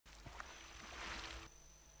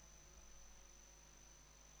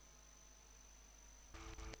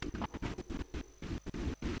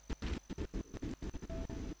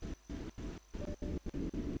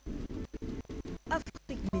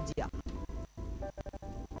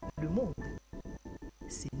le monde,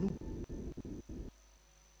 c'est nous.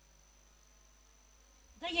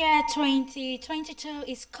 The year 2022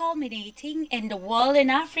 is culminating, and the world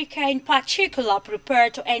and Africa in particular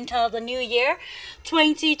prepare to enter the new year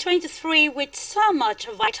 2023 with so much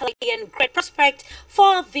vitality and great prospect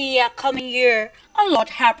for the coming year. A lot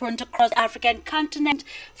happened across the African continent,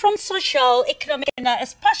 from social, economic, and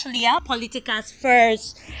especially political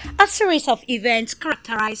spheres. A series of events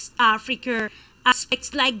characterize Africa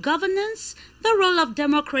aspects like governance, the role of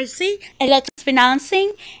democracy, elections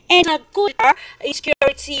financing, and good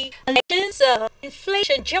insecurity, elections,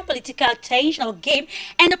 inflation, geopolitical tension or game,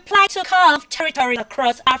 and the plight of territory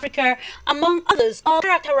across Africa, among others, all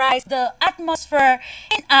characterize the atmosphere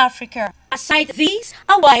in Africa. Aside these,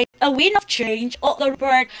 a wind of change or the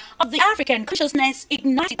rebirth of the African consciousness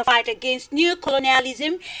ignited the fight against new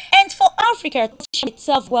colonialism and for Africa to position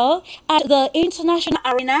itself well at the international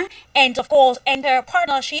arena and of course enter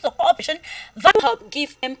partnership or cooperation that will help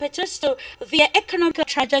give impetus to the economic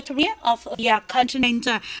trajectory of the continent.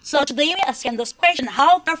 So today we ask this question: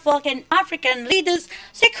 how therefore can African leaders,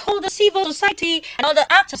 stakeholders, civil society and other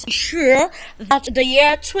actors ensure that the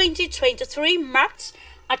year 2023 marks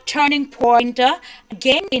a turning point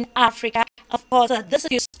again in Africa? Of course, this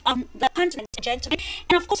is on the continent, gentlemen.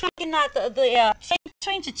 And of course, we're looking at the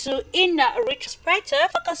 2022 in retrospect,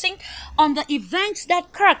 focusing on the events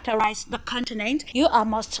that characterize the continent. You are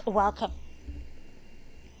most welcome.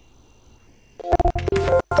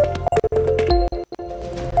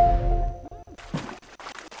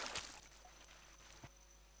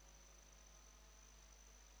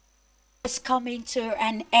 Is coming to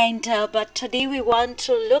an end, but today we want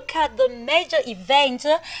to look at the major events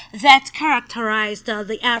that characterized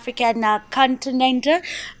the African continent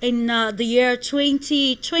in the year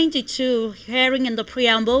 2022. Hearing in the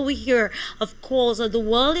preamble, we hear, of course, the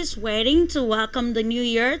world is waiting to welcome the new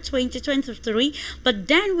year 2023, but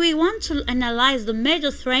then we want to analyze the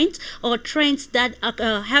major trends or trends that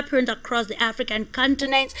happened across the African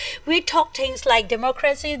continent. We talk things like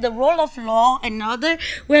democracy, the role of law, and other.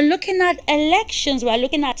 We're looking at elections, we're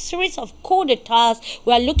looking at series of coup d'etats,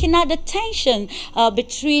 we're looking at the tension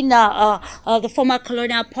between the former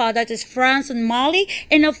colonial power, that is France and Mali,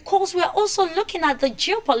 and of course we're also looking at the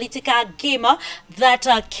geopolitical game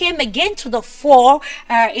that came again to the fore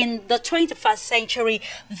in the 21st century.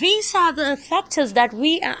 These are the factors that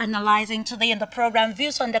we are analyzing today in the program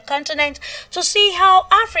Views on the Continent, to see how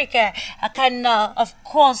Africa can of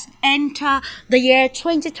course enter the year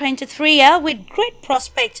 2023 with great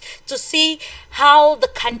prospects, to see how the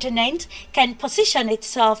continent can position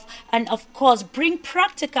itself and of course bring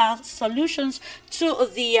practical solutions to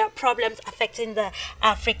the problems affecting the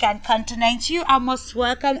African continent. You are most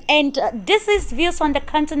welcome, and this is Views on the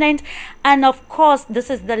Continent, and of course this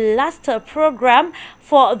is the last program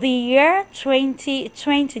for the year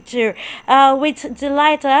 2022. With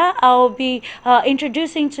delight, I'll be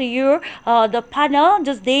introducing to you the panel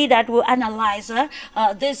this day that will analyze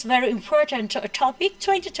this very important topic,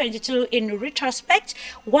 2022 in retrospect,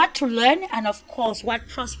 what to learn, and of course what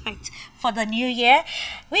prospect for the new year.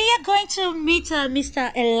 We are going to meet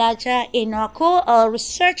Mr. Elijah Inoko, a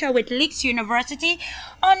researcher with Leeds University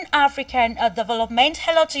on African development.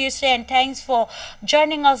 Hello to you, sir, and thanks for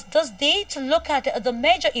joining us this day to look at the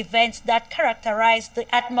major events that characterize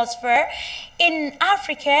the atmosphere in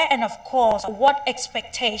Africa and, of course, what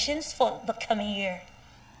expectations for the coming year.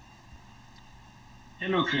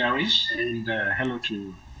 Hello, Clarice, and hello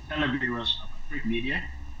to televiewers of Afrique Media.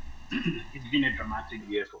 It's been a dramatic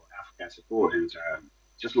year for Africa as a whole, and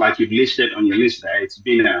just like you've listed on your list there, it's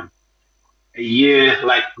been a year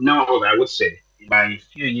like no other, I would say. In my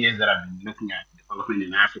few years that I've been looking at development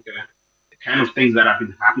in Africa, the kind of things that have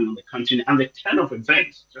been happening on the continent, and the kind of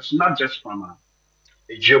events, just not just from a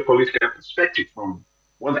geopolitical perspective, from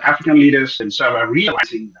what the African leaders themselves are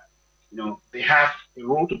realizing that they have a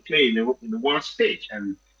role to play in the world stage,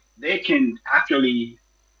 and they can actually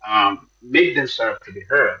make themselves to be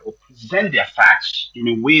heard or present their facts in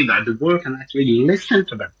a way that the world can actually listen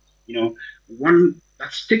to them. One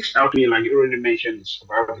that sticks out to me, like you already mentioned, is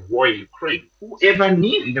about the war in Ukraine. Whoever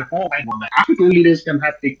knew in the whole Bible that African leaders can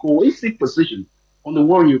have a cohesive position on the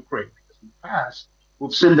war in Ukraine? Because in the past,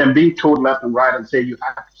 we've seen them being told left and right and say, you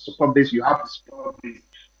have to support this, you have to support this.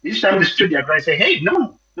 This time they stood their ground and say, hey,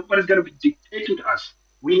 no, nobody's going to be dictating to us.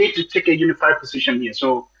 We need to take a unified position here.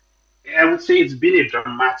 So I would say it's been a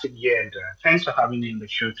dramatic year, and thanks for having me in the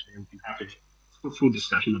show today. We can have a full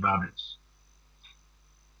discussion about this.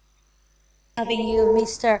 having you,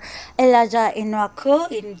 Mr. Elijah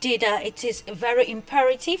Inwaku. Indeed, it is very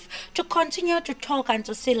imperative to continue to talk and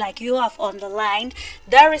to say, like you have underlined,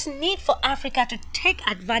 there is need for Africa to take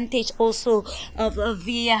advantage also of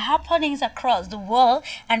the happenings across the world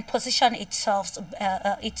and position itself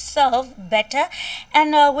better.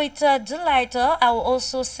 And with delight, I will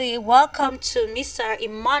also say welcome to Mr.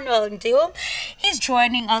 Emmanuel Ndium. He's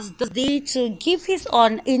joining us today to give his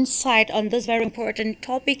own insight on this very important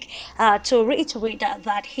topic. To reiterate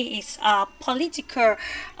that he is a political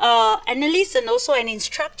analyst and also an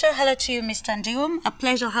instructor. Hello to you, Mr. Ndium. A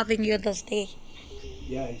pleasure having you this day.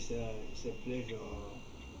 Yeah, it's a pleasure.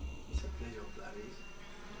 It's a pleasure,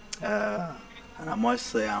 Clarice. And I must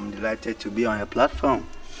say, I'm delighted to be on your platform.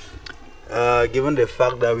 Given the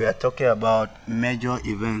fact that we are talking about major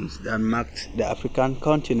events that marked the African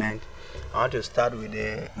continent, I want to start with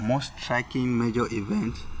the most striking major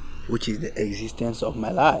event, which is the existence of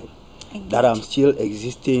my life. Indeed. That I'm still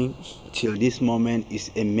existing till this moment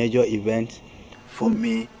is a major event for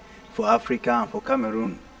me, for Africa, and for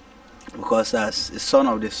Cameroon. Because as a son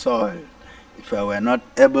of the soil, if I were not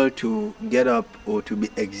able to get up or to be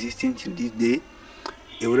existing till this day,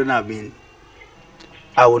 it wouldn't have been,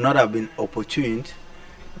 I would not have been opportune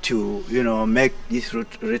to, make this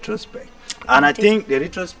retrospect. And I think the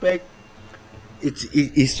retrospect,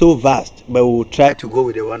 it's so vast, but we'll try to go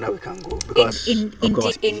with the one that we can go because of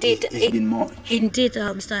course it's been much. Indeed,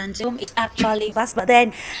 Mr. Antium, it's actually vast. But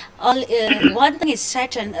then, one thing is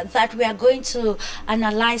certain that we are going to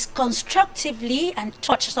analyze constructively and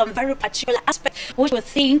touch some very particular aspects which we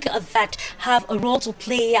think that have a role to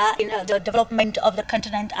play in the development of the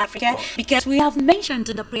continent Africa. Because we have mentioned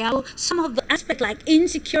in the preamble some of the aspects like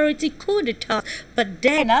insecurity, coup d'etat, but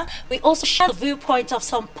then we also share the viewpoint of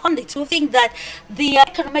some pundits who think that the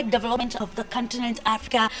economic development of the continent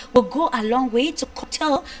Africa will go a long way to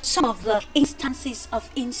curtail some of the instances of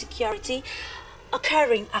insecurity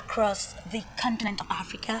occurring across the continent of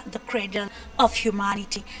Africa, the cradle of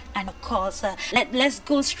humanity. And of course, let's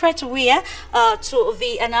go straight away to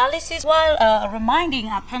the analysis while reminding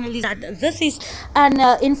our panelists that this is an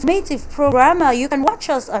informative program. You can watch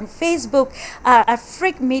us on Facebook,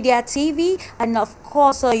 Afrique Media TV, and of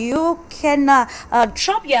course, you can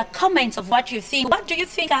drop your comments of what you think. What do you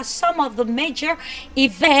think are some of the major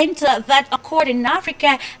events that occurred in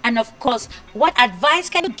Africa? And of course, what advice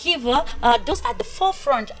can you give those at the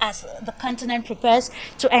forefront as the continent prepares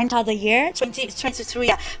to enter the year 2023?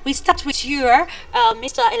 We start with you,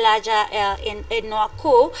 Mr. Elijah in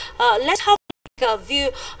Noaku. Let's have a view.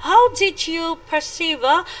 How did you perceive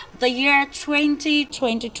the year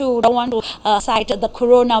 2022? Don't want to cite the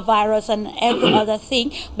coronavirus and every other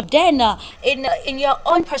thing, but then in your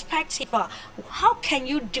own perspective, how can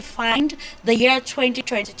you define the year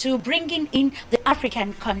 2022, bringing in the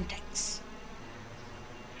African context?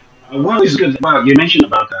 What is good about you mentioned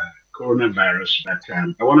about the coronavirus, but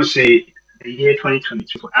I want to say the year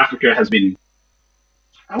 2022 for Africa has been,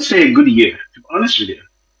 I would say, a good year. To be honest with you,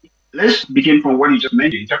 let's begin from what you just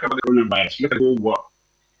mentioned. You talked about the coronavirus. Look at the whole world.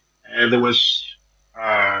 There was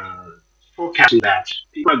uh, forecasting that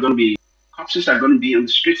people are going to be corpses are going to be on the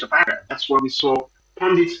streets of Africa. That's what we saw.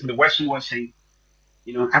 Pundits in the Western world saying,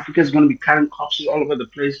 Africa is going to be carrying corpses all over the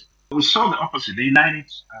place. We saw the opposite. The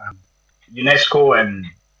UNESCO and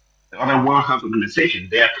the other World Health Organization,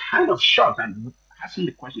 they are kind of shocked and asking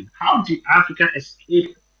the question, how did Africa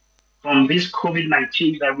escape from this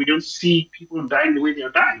COVID-19 that we don't see people dying the way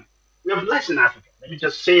they're dying? We have less in Africa. Let me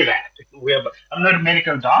just say that. I'm not a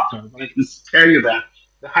medical doctor, but I can tell you that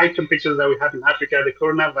the high temperatures that we have in Africa, the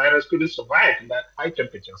coronavirus couldn't survive in that high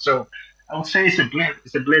temperature. So I would say it's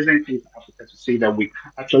a blessing thing for Africa to see that we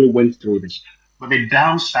actually went through this. But the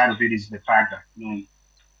downside of it is the fact that,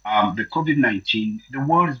 the COVID-19, the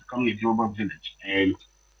world is becoming a global village. And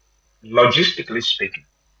logistically speaking,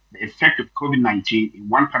 the effect of COVID-19 in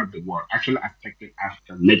one part of the world actually affected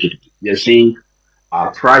Africa negatively. We are seeing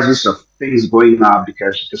prices of things going up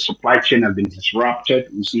because the supply chain has been disrupted.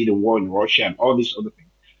 We see the war in Russia and all these other things.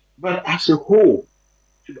 But as a whole,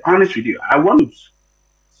 to be honest with you, I want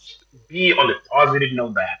to be on the positive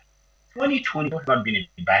note that 2020 has not been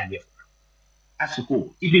a bad year as a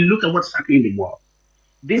whole. If you look at what's happening in the world,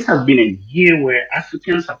 this has been a year where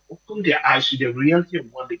Africans have opened their eyes to the reality of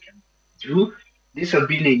what they can do. This has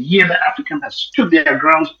been a year that Africans have stood their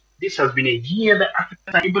grounds. This has been a year that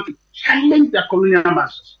Africans are able to challenge their colonial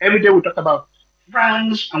masters. Every day we talk about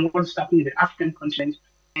France and what's happening in the African continent.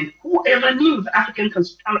 And whoever knew the African can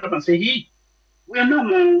stand up and say, hey, we are no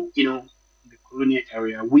more, in the colonial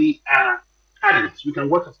area. We are cardinals. We can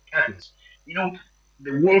work as cardinals.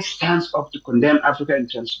 The world stands up to condemn Africa in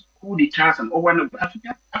terms of coup d'etats and over and over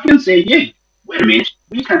Africa. Africans say, yeah. wait a minute,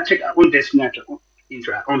 we can take our own destiny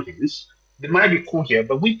into our own hands. They might be cool here,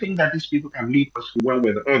 but we think that these people can lead us one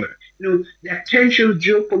way or the other. There are tensions,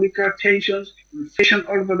 geopolitical tensions, inflation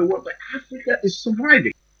all over the world, but Africa is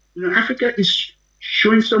surviving. Africa is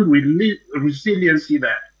showing some resiliency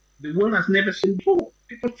that the world has never seen before.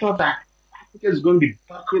 People thought that Africa is going to be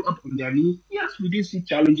buckled up on their knees. Yes, we do see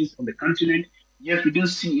challenges on the continent. Yes, we do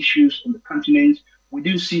see issues on the continent. We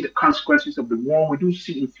do see the consequences of the war. We do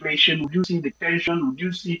see inflation. We do see the tension. We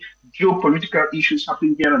do see geopolitical issues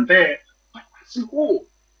happening here and there. But as a whole,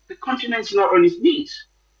 the continent is not on its knees.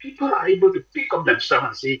 People are able to pick up themselves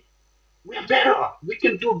and say, we're better. We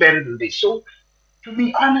can do better than this. So, to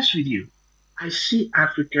be honest with you, I see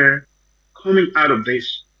Africa coming out of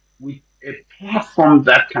this with a platform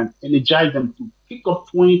that can energize them to pick up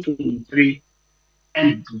 2023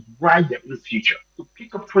 and write their own future, to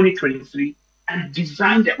pick up 2023 and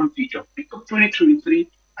design their own future, pick up 2023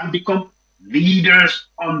 and become leaders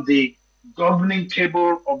on the governing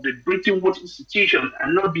table of the Bretton Woods institutions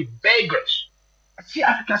and not be beggars. I see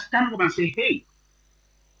Africa stand up and say, hey,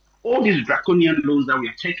 all these draconian loans that we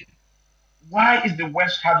are taking, why is the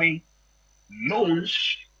West having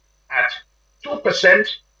loans at 2%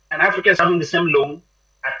 and Africa is having the same loan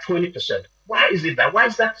at 20%? Why is it that? Why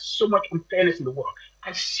is that so much unfairness in the world?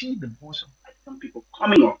 I see the voice of African people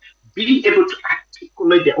coming up, being able to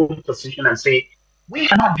articulate their own position and say, we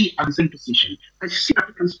cannot be at the same position. I see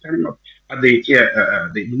Africans standing up at the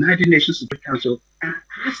United Nations Security Council and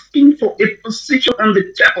asking for a position on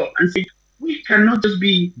the table and saying, we cannot just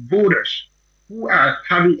be voters who are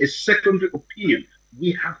having a secondary opinion.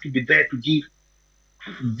 We have to be there to give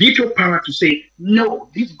veto power to say, no,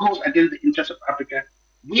 this goes against the interests of Africa.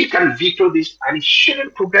 We can veto this and it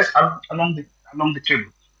shouldn't progress along the table.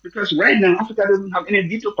 Because right now, Africa doesn't have any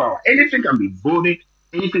veto power. Anything can be voted,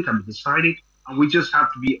 anything can be decided, and we just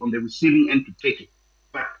have to be on the receiving end to take it.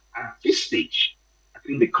 But at this stage, I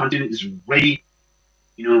think the continent is ready,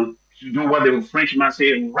 to do what the Frenchman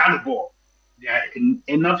say, run the ball.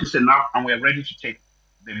 Enough is enough, and we're ready to take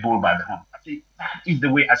the ball by the horn. I think that is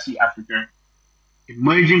the way I see Africa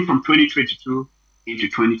emerging from 2022 into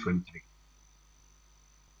 2023.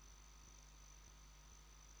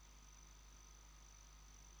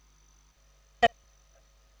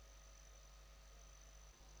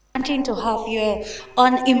 Wanting to have your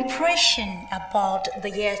own impression about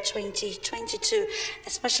the year 2022,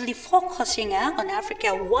 especially focusing on Africa.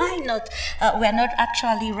 Why not? We're not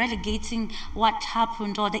actually relegating what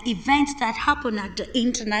happened or the events that happened at the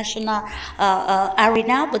international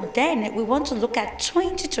arena, but then we want to look at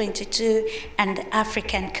 2022 and the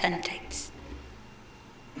African context.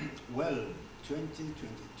 Well,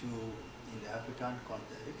 2022 in the African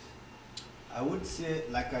context, I would say,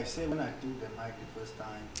 like I said when I took the mic the first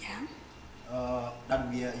time,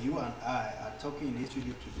 that you and I are talking in this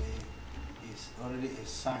studio today is already a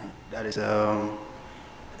sign. That is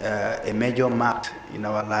a major mark in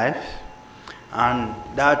our life, and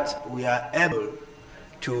that we are able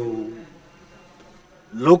to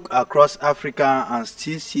look across Africa and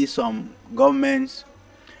still see some governments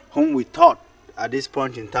whom we thought at this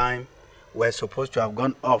point in time were supposed to have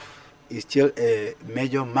gone off is still a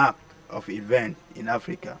major mark of event in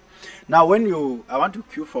Africa. Now, I want to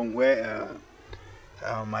cue from where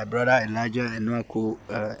my brother Elijah Enwaku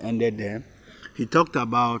ended there. He talked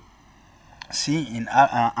about seeing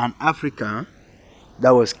an Africa that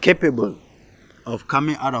was capable of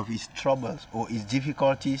coming out of its troubles or its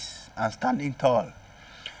difficulties and standing tall.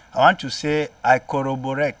 I want to say I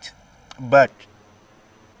corroborate, but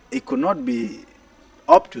it could not be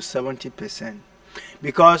up to 70%,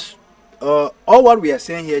 because all what we are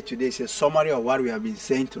saying here today is a summary of what we have been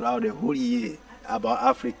saying throughout the whole year about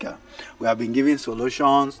Africa. We have been giving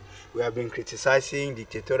solutions, we have been criticizing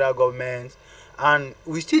dictatorial governments, and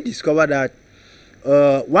we still discover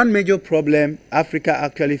that one major problem Africa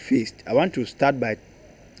actually faced. I want to start by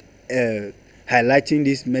highlighting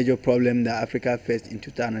this major problem that Africa faced in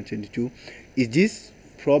 2022 is this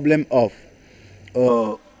problem of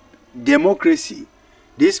democracy.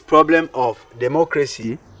 This problem of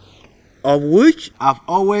democracy, of which I've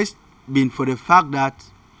always been for the fact that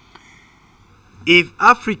if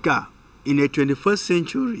Africa in the 21st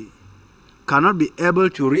century cannot be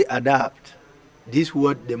able to readapt this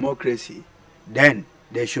word democracy, then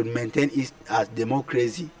they should maintain it as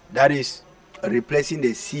democracy. That is replacing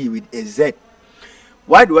the C with a Z.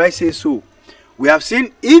 Why do I say so? We have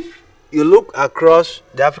seen, if you look across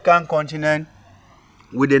the African continent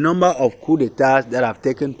with the number of coups d'etats that have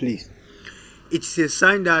taken place, it's a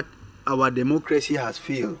sign that our democracy has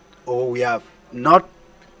failed, or we have not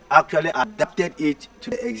actually adapted it to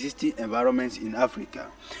the existing environments in Africa.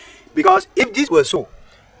 Because if this were so,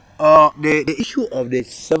 the issue of the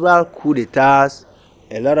several coup d'etats,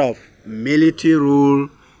 a lot of military rule,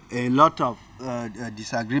 a lot of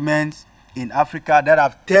disagreements in Africa that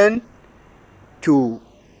have tended to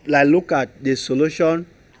look at the solution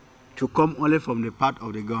to come only from the part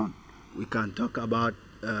of the gun. We can talk about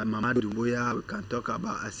Mamadou Doumbouya, we can talk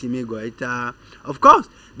about Assimi Goïta. Of course,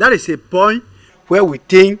 that is a point where we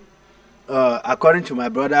think, according to my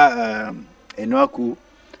brother Enoku,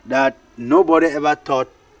 that nobody ever thought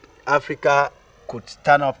Africa could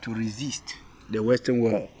stand up to resist the Western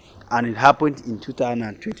world. And it happened in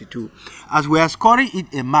 2022. As we are scoring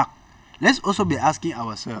it a mark, let's also be asking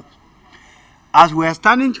ourselves, as we are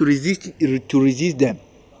standing to resist them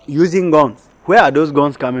using guns, where are those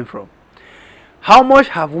guns coming from? How much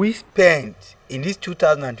have we spent in this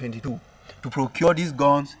 2022 to procure these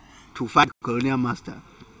guns to fight the colonial master?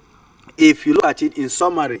 If you look at it in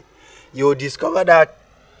summary, you'll discover that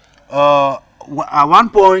at one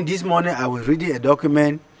point this morning I was reading a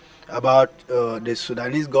document about the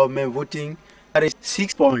Sudanese government voting that is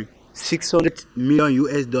 $6.600 million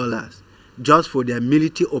US just for their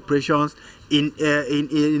military operations in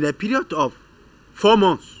a period of 4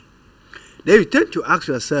 months. Then you tend to ask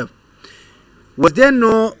yourself, was there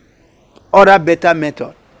no other better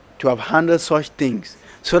method to have handled such things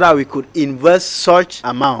so that we could invest such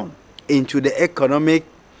amount into the economic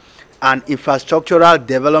and infrastructural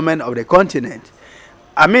development of the continent?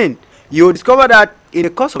 I mean, you discover that in the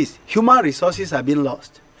course of this, human resources have been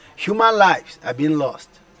lost, human lives have been lost,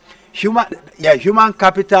 human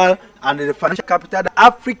capital and the financial capital that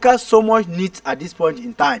Africa so much needs at this point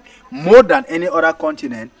in time, more than any other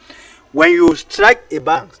continent. When you strike a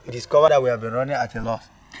bank, you discover that we have been running at a loss.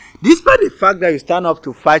 Despite the fact that you stand up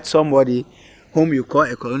to fight somebody whom you call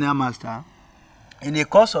a colonial master, in the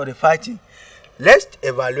course of the fighting, let's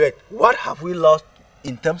evaluate what have we lost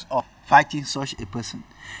in terms of fighting such a person.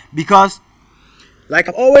 Because, like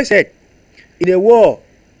I've always said, in a war,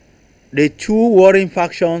 the two warring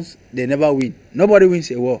factions, they never win. Nobody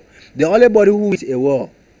wins a war. The only body who wins a war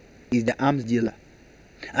is the arms dealer.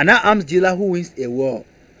 And that arms dealer who wins a war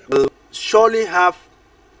will surely have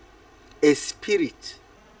a spirit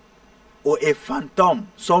or a phantom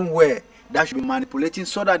somewhere that should be manipulating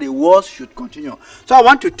so that the wars should continue. So I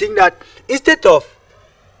want to think that instead of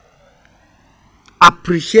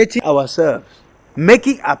appreciating ourselves,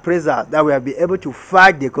 making appraisals that we have been able to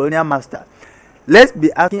fight the colonial master, let's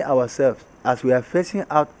be asking ourselves as we are facing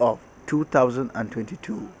out of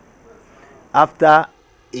 2022, after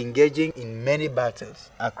engaging in many battles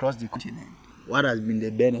across the continent, what has been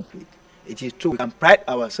the benefit? It is true, we can pride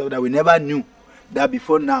ourselves that we never knew that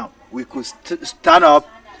before now we could stand up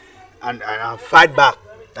and fight back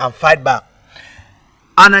and fight back.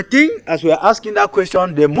 And I think as we are asking that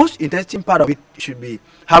question, the most interesting part of it should be,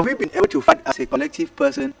 have we been able to fight as a collective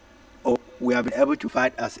person, or we have been able to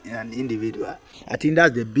fight as an individual? I think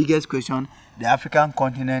that's the biggest question the African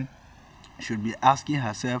continent should be asking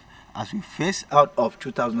herself as we face out of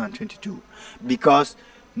 2022. Because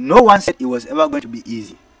no one said it was ever going to be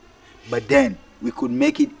easy. But then we could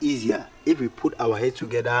make it easier if we put our heads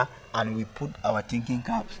together and we put our thinking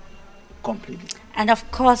caps completely. And of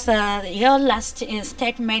course, your last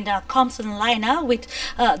statement comes in line with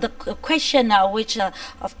the question which,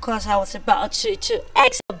 of course, I was about to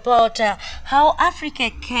ask about how Africa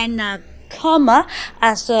can come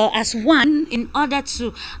as one in order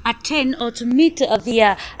to attain or to meet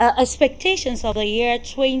the expectations of the year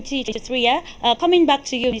 2023. Coming back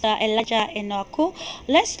to you, Mr. Elijah Enoku,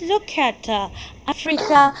 let's look at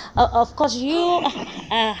Africa. Of course, you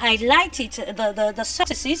highlighted the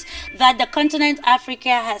successes that the continent Africa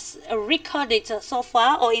has recorded so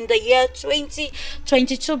far, or in the year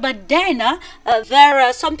 2022. But then there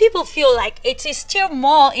are some people feel like it is still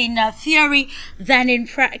more in theory than in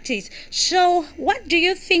practice. So what do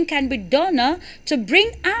you think can be done to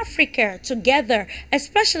bring Africa together,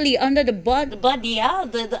 especially under the body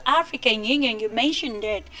the African Union? You mentioned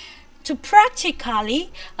it, to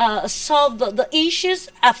practically solve the issues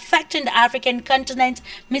affecting the African continent.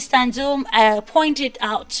 Mr. Nzum pointed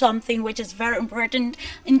out something which is very important.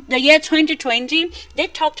 In the year 2020, they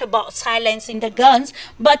talked about silencing the guns,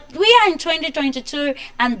 but we are in 2022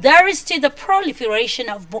 and there is still the proliferation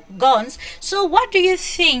of guns. So what do you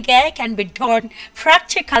think can be done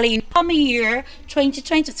practically in coming year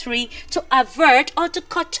 2023 to avert or to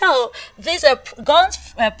curtail this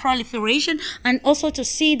guns proliferation, and also to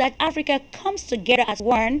see that Africa comes together as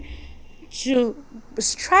one to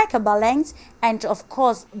strike a balance and, of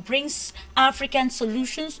course, brings African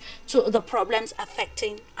solutions to the problems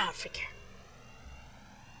affecting Africa?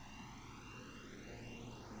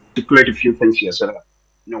 To create a few things here, sir.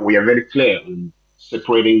 We are very clear on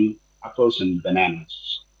separating apples and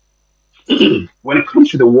bananas. When it comes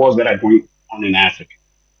to the wars that are going on in Africa,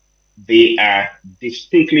 they are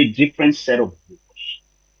distinctly different set of wars.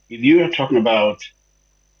 If you are talking about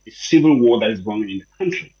the civil war that is going on in the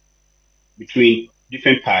country between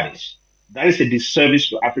different parties, that is a disservice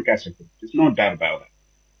to Africa as a whole. There's no doubt about that.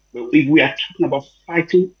 But if we are talking about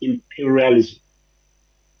fighting imperialism,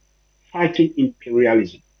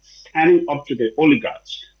 standing up to the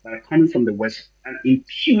oligarchs that are coming from the West and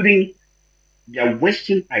imputing their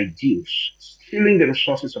Western ideals, stealing the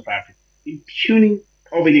resources of Africa, imputing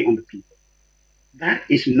poverty on the people. That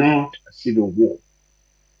is not a civil war.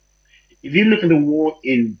 If you look at the war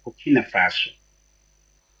in Burkina Faso,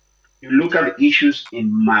 you look at the issues in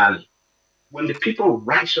Mali, when the people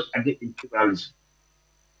rise up against imperialism,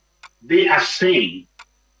 they are saying,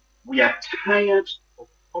 we are tired of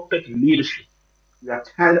puppet leadership. We are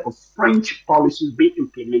tired of French policies being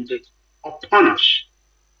implemented upon us.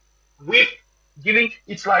 We've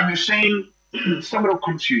it's like you're saying, somebody will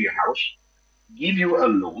come to your house, give you a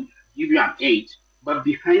loan, give you an aid, but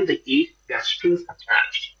behind the aid, there are strings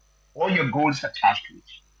attached. All your gold is attached to it,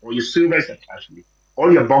 all your silver is attached to it,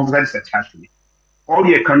 all your bauxite is attached to it, all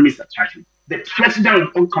your economy is attached to it. The president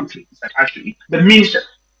of the country is attached to it. The minister.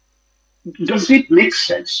 Does it make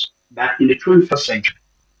sense that in the 21st century,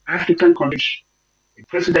 African countries, the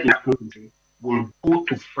president in African country will go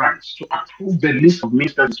to France to approve the list of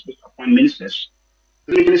ministers, appoint ministers?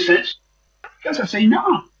 Does it make any sense? Because I say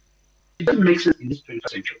no. It doesn't make sense in this 21st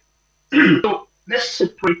century. So let's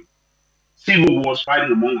separate civil wars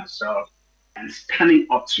fighting among ourselves and standing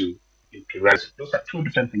up to imperialism. Those are two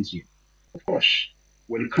different things here. Of course,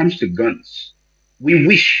 when it comes to guns, we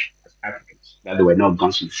wish as Africans that there were no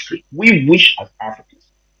guns in the street. We wish as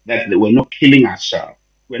Africans that they were not killing ourselves.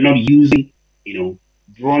 We're not using,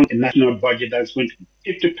 drawing a national budget that's going to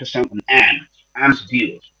be 50% on arms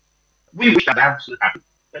deals. We wish that that doesn't happen.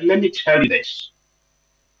 But let me tell you this.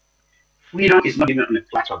 Freedom is not given on a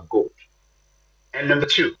platter of gold. And number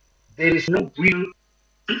two, there is no real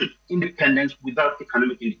independence without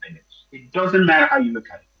economic independence. It doesn't matter how you look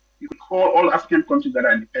at it. You can call all African countries that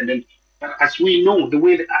are independent, but as we know, the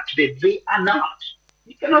way they are today, they are not.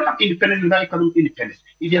 You cannot have independence without economic independence.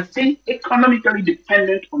 If you're saying economically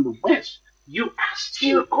dependent on the West, you are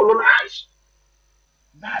still colonized.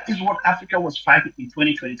 That is what Africa was fighting in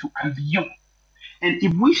 2022 and beyond. And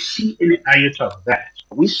if we see any iota of that,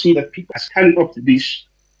 we see that people are standing up to these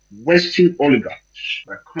Western oligarchs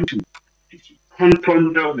that come to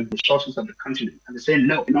plunder the resources of the continent, and they say,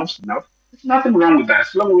 no, enough's enough. There's nothing wrong with that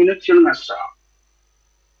as long as we're not killing ourselves.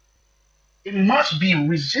 It must be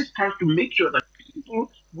resistance to make sure that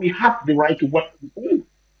people, we have the right to what we own.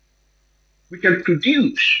 We can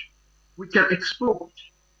produce, we can export,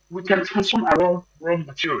 we can transform our raw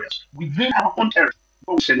materials within our own territory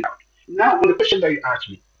before we send it out. Now, on the question that you asked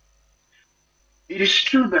me, it is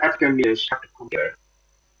true that African leaders have to come together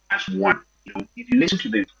as one. If you listen to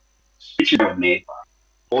the speeches that were made by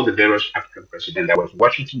all the various African presidents that was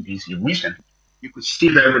Washington, D.C. recently, you could see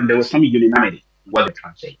that there was some unanimity in what they're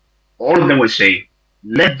trying to say. All of them would say,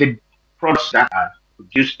 let the products that are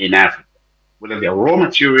produced in Africa, whether they're raw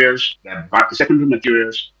materials, they're secondary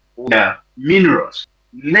materials, or they're minerals,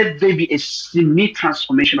 let there be a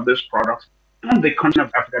semi-transformation of those products on the continent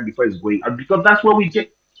of Africa before it's going out, because that's where we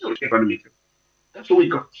get killed economically. That's where we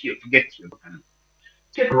got killed, to get killed.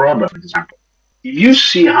 Take rubber, for example. If you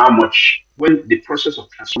see how much, when the process of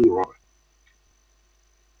transforming rubber,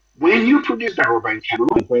 when you produce that rubber in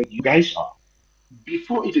Cameroon, where you guys are,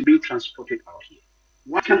 before it is being transported out here,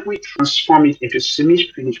 why can't we transform it into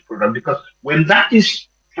semi-finished product? Because when that is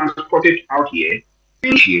transported out here,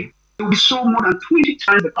 finished here, it will be sold more than 20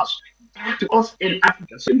 times the cost back to us in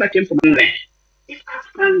Africa. So that came from land. If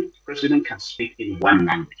African president can speak in one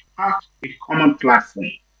language, have a common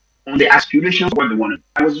platform on the aspirations of what they want.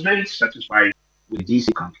 I was very satisfied with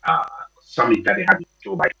DC summit that they had with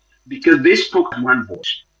Joe Biden because they spoke as one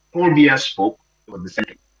voice. Paul Biya spoke, it was the same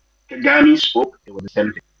thing. Kagame spoke, it was the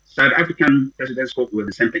same thing. South African president spoke, it was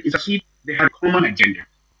the same thing. It's as if they had a common agenda.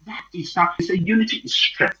 That is how it's a unity is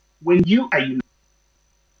strength. When you are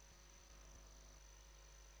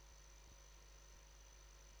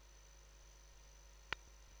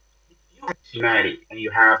united and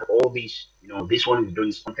you have all these, this one is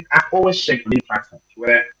doing something. I've always said on many platforms,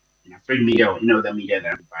 whether in African media or in other media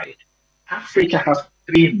that I'm invited, Africa has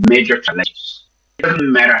three major challenges. It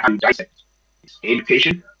doesn't matter how you dissect it. It's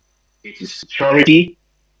education, it is security,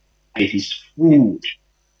 and it is food.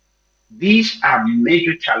 These are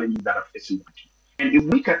major challenges that are facing the country. And if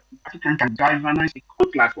we can, African can galvanize a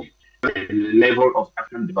core platform at the level of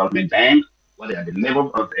African Development Bank, whether at the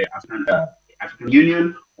level of the African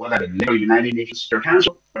Union, whether at the level of the United Nations Security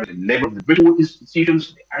Council, whether at the level of the regional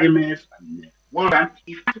institutions, the IMF and the World Bank,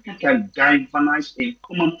 if Africa can galvanize a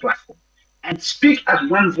common platform and speak as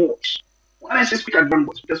one voice. When I say speak as one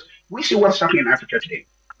voice, because we see what's happening in Africa today.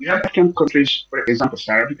 You have African countries, for example,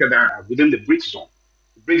 South Africa, that are within the BRICS zone.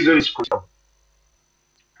 The BRICS zone is composed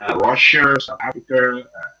of Russia, South Africa,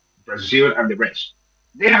 Brazil, and the rest.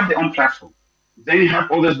 They have their own platform. Then you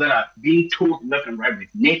have others that are being told left and right with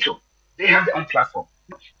NATO. They have their own platform.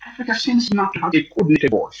 Africa seems not to have a coordinated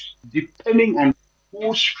voice, depending on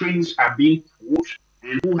whose strings are being pulled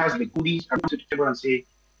and who has the goodies and to the table and say,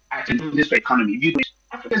 I can do this for economy. You do this.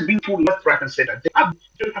 Africa is being told left, right, and center. They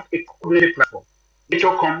don't have a coordinated platform.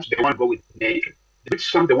 NATO comes, they want to go with NATO. The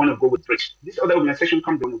BRICS come, they want to go with BRICS. This other organization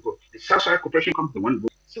comes, they want to go. The South-Side Corporation comes, they want to go.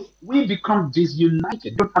 So we become disunited.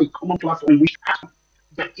 They don't have a common platform which happen.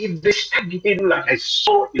 But if they start behaving like I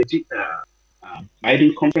saw in the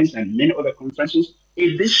Biden conference and many other conferences,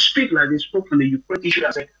 if they speak like they spoke on the Ukraine issue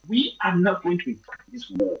and say, we are not going to be part of this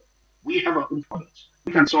war. We have our own problems.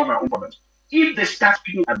 We can solve our own problems. If they start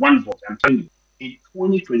speaking at one voice, I'm telling you, in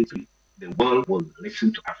 2023, the world will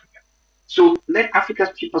listen to Africa. So let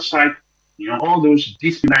Africa keep aside, all those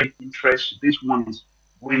disunited interests, these ones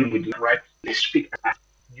going with right. Let's speak as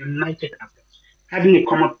united Africans, having a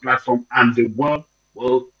common platform, and the world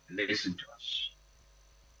will listen to us.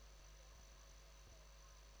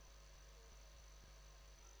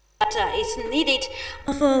 Is needed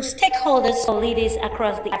for stakeholders or leaders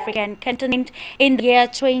across the African continent in the year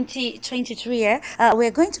 2023.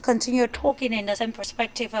 We're going to continue talking in the same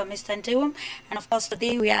perspective, Mr. Ndeum. And of course,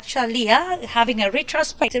 today we actually are having a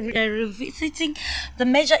retrospective, revisiting the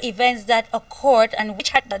major events that occurred and which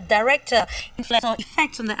had the direct influence or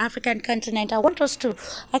effects on the African continent. I want us to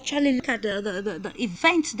actually look at the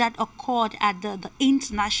events that occurred at the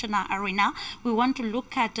international arena. We want to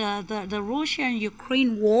look at the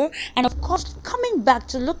Russia-Ukraine war. And of course, coming back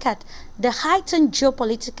to look at the heightened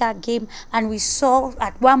geopolitical game, and we saw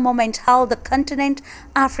at one moment how the continent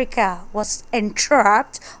Africa was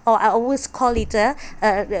entrapped, or I always call it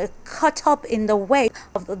caught up in the way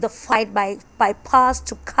of the fight by powers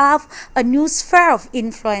to carve a new sphere of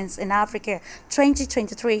influence in Africa.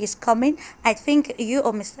 2023 is coming. I think you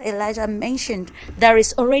or Mr. Elijah mentioned there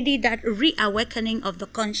is already that reawakening of the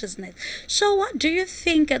consciousness. So what do you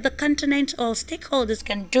think the continent or stakeholders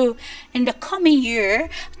can do in the coming year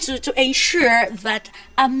to ensure that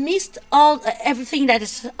amidst everything that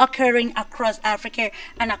is occurring across Africa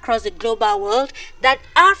and across the global world, that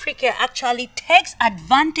Africa actually takes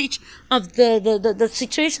advantage of the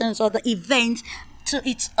situations or the events to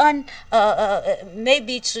its own,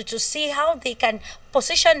 maybe to see how they can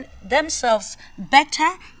position themselves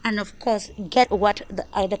better and of course get what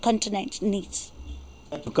the continent needs?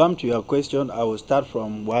 To come to your question, I will start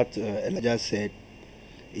from what Elijah said.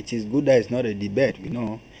 It is good that it's not a debate,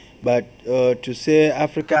 but to say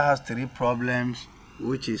Africa has three problems,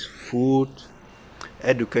 which is food,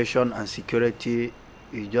 education, and security,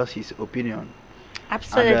 is just his opinion.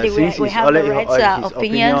 Absolutely, we have the right to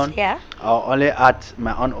opinions here. I'll only add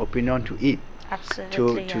my own opinion to it.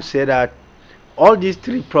 Absolutely. To say that all these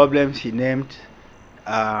three problems he named,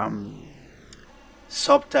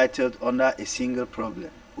 subtitled under a single problem,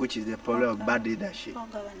 which is the problem of bad leadership. Poor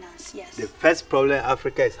governance, yes. The first problem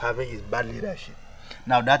Africa is having is bad leadership.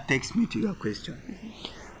 Now that takes me to your question.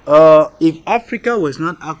 If Africa was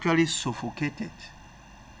not actually suffocated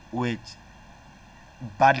with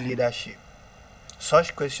bad leadership,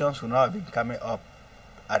 such questions would not have been coming up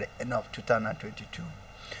at the end of 2022.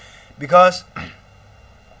 Because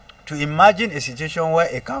to imagine a situation where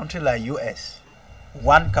a country like US,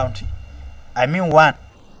 one country, a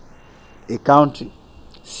country,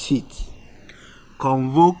 sits,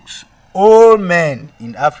 convokes all men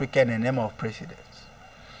in Africa in the name of presidents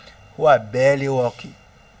who are barely walking,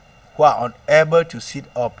 who are unable to sit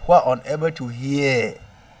up, who are unable to hear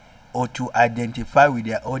or to identify with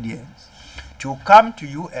their audience, to come to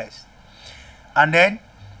US and then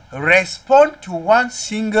respond to one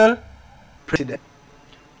single president,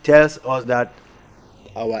 tells us that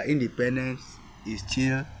our independence is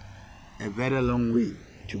still a very long way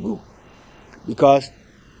to go. Because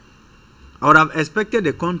I would have expected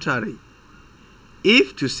the contrary.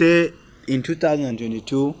 If to say in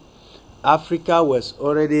 2022 Africa was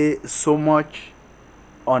already so much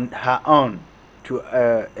on her own to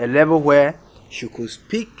a level where she could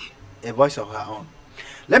speak a voice of her own.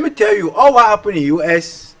 Let me tell you, all what happened in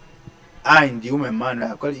US and in the human man,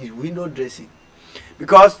 I call it is window dressing.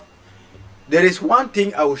 Because there is one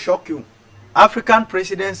thing I will shock you. African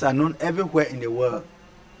presidents are known everywhere in the world.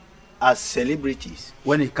 as celebrities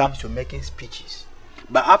when it comes to making speeches.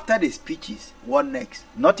 But after the speeches, what next?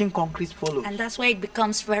 Nothing concrete follows. And that's why it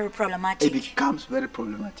becomes very problematic. It becomes very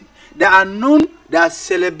problematic. They are known, they are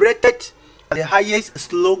celebrated as the highest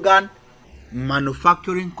slogan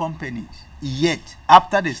manufacturing companies. Yet,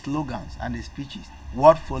 after the slogans and the speeches,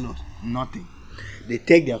 what follows? Nothing. They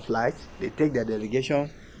take their flights, they take their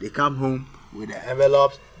delegations, they come home with their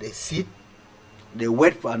envelopes, they sit, they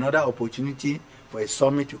wait for another opportunity for a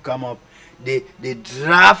summit to come up. They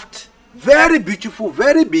draft very beautiful,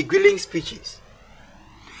 very beguiling speeches.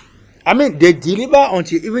 I mean, they deliver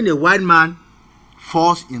until even a white man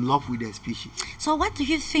falls in love with their speeches. So what do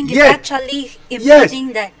you think is actually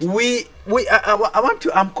impeding that?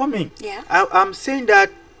 I'm coming. Yeah. I'm saying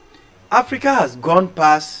that Africa has gone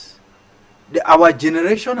past, our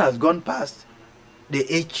generation has gone past the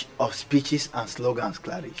age of speeches and slogans,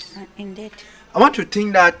 Clarice. Indeed. I want to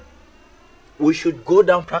think that we should go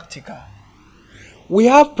down practical. We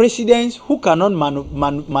have presidents who cannot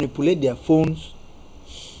manipulate their phones,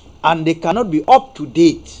 and they cannot be up to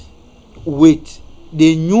date with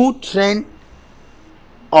the new trend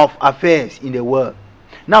of affairs in the world.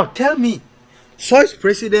 Now tell me, such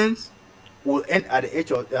presidents will end at the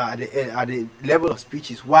age of at the level of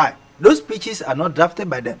speeches. Why? Those speeches are not drafted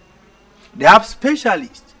by them. They have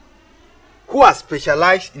specialists who are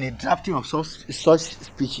specialized in the drafting of such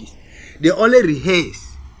speeches. They only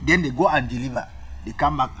rehearse, then they go and deliver. They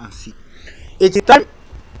come back and see. It is time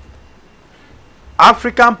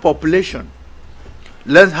African population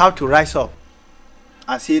learns how to rise up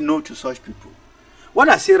and say no to such people. When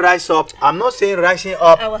I say rise up, I'm not saying rising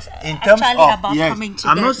up in terms of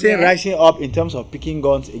I'm not saying rising up in terms of picking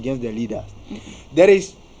guns against the leaders. There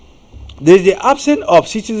is the absence of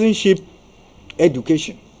citizenship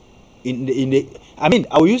education in the I mean,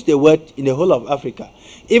 I will use the word in the whole of Africa.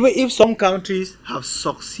 Even if some countries have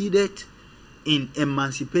succeeded in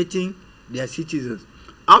emancipating their citizens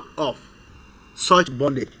out of such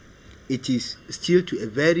bondage, it is still to a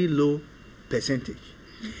very low percentage.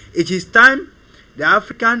 It is time the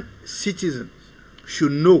African citizens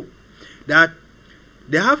should know that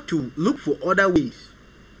they have to look for other ways,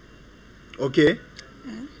 okay,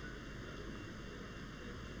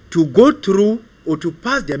 to go through or to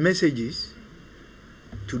pass their messages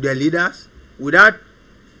to their leaders without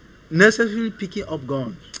necessarily picking up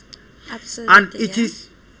guns. Absolutely. And it is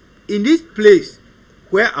in this place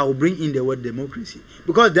where I will bring in the word democracy,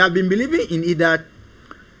 because they have been believing in it that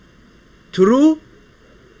through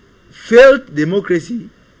failed democracy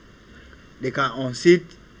they can unseat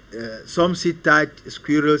some sit-tight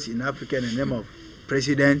squirrels in Africa in the name of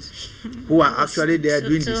presidents who are actually there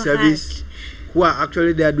doing the service, who are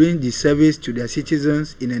actually there doing the service to their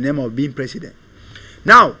citizens in the name of being president.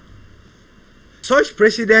 Now, such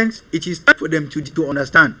presidents, it is time for them to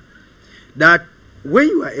understand that when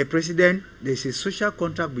you are a president, there is a social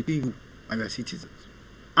contract between you and your citizens.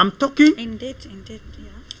 I'm talking indeed, yeah,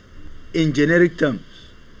 in generic terms.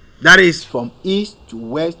 That is from east to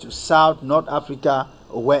west to south, North Africa,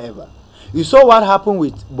 or wherever. You saw what happened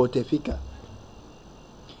with Bouteflika.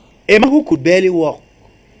 A man who could barely walk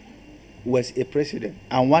was a president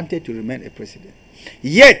and wanted to remain a president.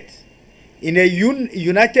 Yet, in a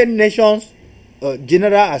United Nations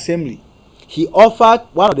General Assembly, he offered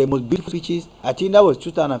one of the most beautiful speeches, I think that was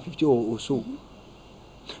 2015 or so,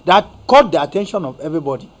 that caught the attention of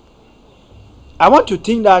everybody. I want to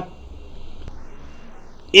think that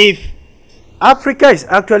if Africa is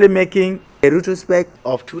actually making a retrospect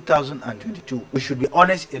of 2022, we should be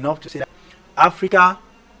honest enough to say that Africa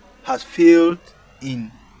has failed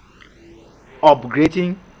in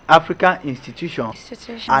upgrading African institutions,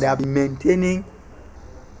 and they have been maintaining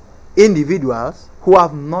individuals who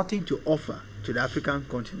have nothing to offer to the African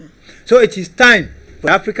continent. So it is time for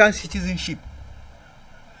African citizenship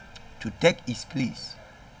to take its place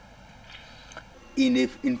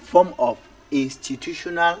in form of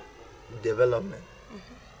institutional development,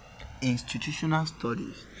 institutional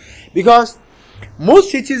studies. Because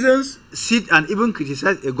most citizens sit and even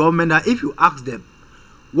criticize a government that if you ask them,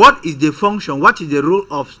 what is the function, what is the role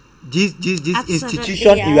of this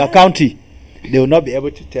institution in your country, they will not be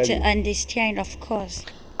able to tell you. To understand, of course.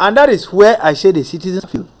 And that is where I say the citizens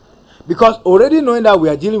feel. Because already knowing that we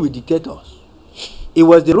are dealing with dictators, it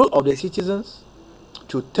was the role of the citizens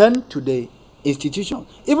to turn to the institutions.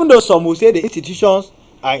 Even though some will say the institutions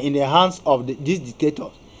are in the hands of these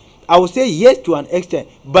dictators, I would say yes to an extent.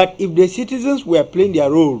 But if the citizens were playing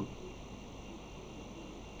their role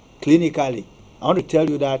clinically, I want to tell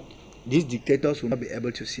you that these dictators will not be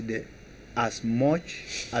able to sit there as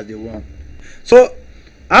much as they want. So,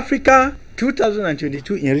 Africa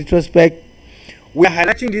 2022 in retrospect We are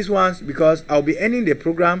highlighting these ones because I'll be ending the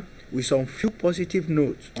program with some few positive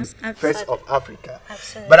notes on the face of Africa.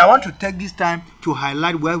 Absolutely. But I want to take this time to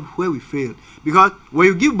highlight where we fail. Because when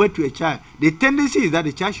you give birth to a child, the tendency is that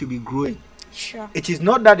the child should be growing. Sure. It is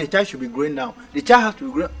not that the child should be growing down. The child has to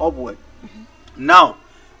be growing upward. Now,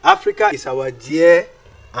 Africa is our dear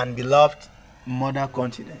and beloved mother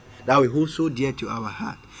continent that we hold so dear to our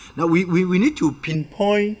heart. Now, we need to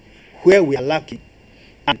pinpoint where we are lacking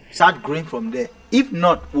and start growing from there. If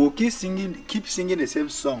not, we'll keep singing the same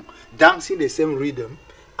song, dancing the same rhythm,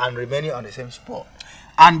 and remaining on the same spot.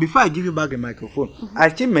 And before I give you back the microphone, I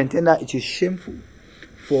still maintain that it is shameful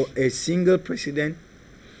for a single president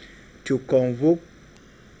to convoke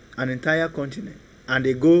an entire continent and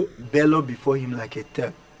they go bellow before him like a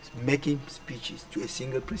Turk, making speeches to a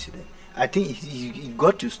single president. I think it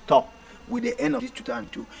got to stop with the end of this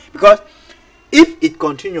 2002, because if it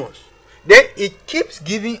continues, then it keeps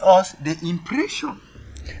giving us the impression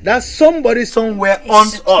that somebody somewhere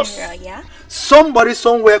owns us. Yeah? Somebody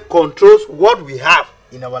somewhere controls what we have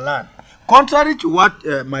in our land. Contrary to what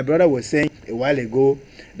my brother was saying a while ago,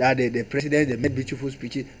 that the president, they made beautiful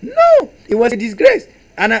speeches. No, it was a disgrace.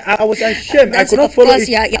 And I was ashamed. I could not follow it.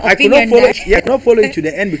 I could not follow it to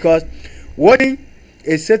the end, because watching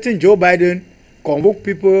a certain Joe Biden convoke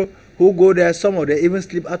people who go there, some of them even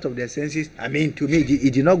slip out of their senses. I mean, to me,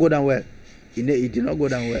 it did not go down well. It did not go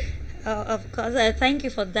down well. Of course, thank you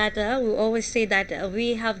for that. We always say that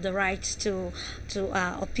we have the right to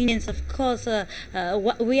opinions. Of course,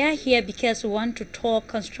 we are here because we want to talk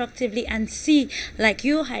constructively and see, like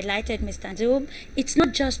you highlighted, Mr. Zoom, it's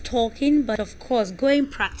not just talking, but of course going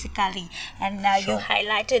practically. And Sure. you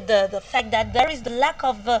highlighted the fact that there is the lack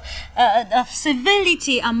of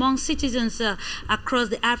civility among citizens across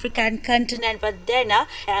the African continent. But then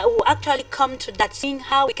we'll actually come to that, seeing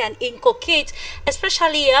how we can inculcate,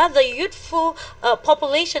 especially the youthful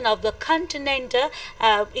population of the continent,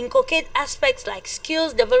 inculcate aspects like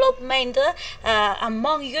skills development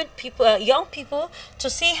among young people, to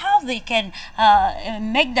see how they can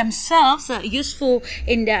make themselves useful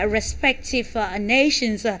in their respective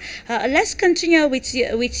nations. Let's continue with you,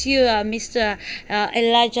 Mr.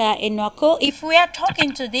 Elijah Enwako. If we are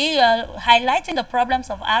talking today, highlighting the problems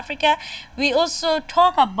of Africa, we also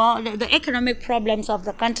talk about the economic problems of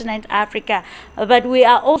the continent Africa, but we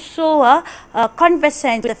are also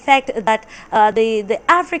conversant with the fact that the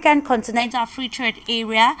African Continental Free Trade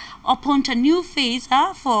Area opened a new phase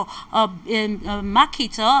for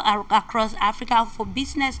markets across Africa, for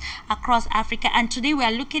business across Africa. And today we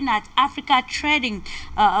are looking at Africa trading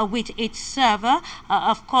with its server.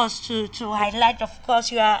 Of course, to highlight, of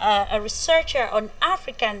course, you are a researcher on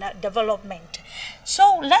African development.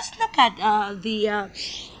 So let's look at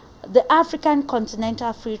the African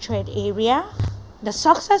Continental Free Trade Area, the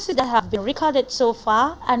successes that have been recorded so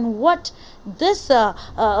far, and what this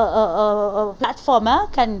platform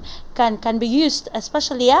can be used,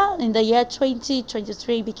 especially in the year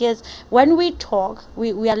 2023, because when we talk,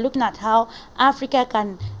 we are looking at how Africa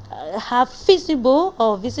can have feasible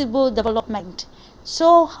or visible development.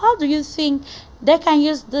 So how do you think they can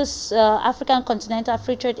use this African Continental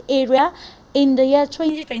Free Trade Area in the year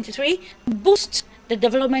 2023 to boost the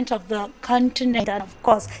development of the continent, and of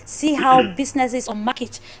course see how businesses or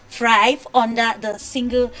markets thrive under the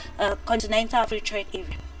single continental free trade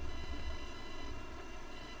area?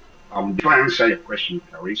 Before I answer your question,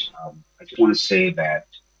 Clarice, I just want to say that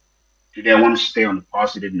today I want to stay on a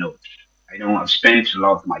positive note. I know I've spent a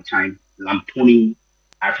lot of my time lampooning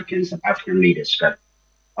Africans and African leaders, but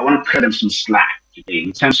I want to cut them some slack today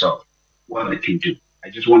in terms of what they can do. I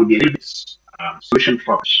just want to be a little bit solution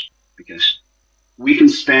focused, because we can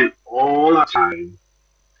spend all our time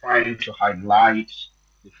trying to highlight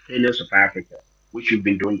the failures of Africa, which we've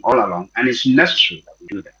been doing all along, and it's necessary that we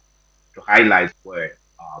do that to highlight where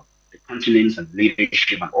the continents and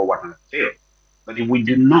leadership and all what have failed. But if we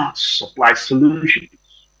do not supply solutions,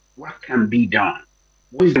 what can be done?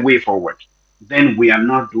 What is the way forward? Then we are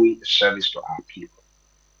not doing a service to our people.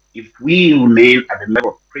 If we remain at the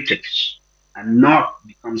level of critics and not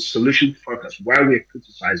become solution focused while we're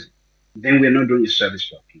criticizing, then we're not doing a service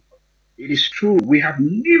to our people. It is true, we have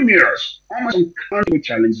numerous, almost uncountable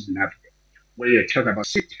challenges in Africa, where you're talking about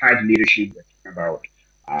sick-tired leadership, you're talking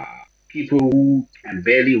about people who can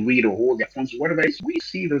barely read or hold their phones, whatever it is. We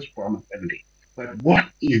see those problems every day. But what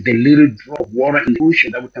is the little drop of water in the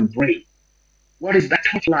ocean that we can bring? What is that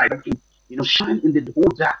touch light that can, shine in the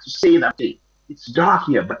whole dark to say that thing? It's dark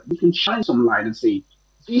here, but we can shine some light and say,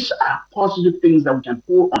 these are positive things that we can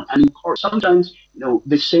pull on and encourage. Sometimes,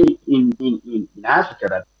 they say in Africa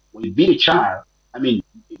that when you beat a child,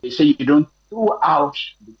 they say you don't threw out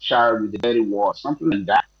the child with the dirty water, something like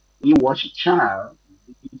that. You wash a child,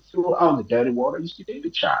 you throw out the dirty water, you still take the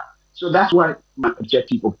child. So that's why my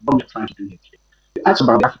objective of what we're trying to do here today. You asked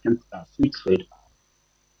about the African free trade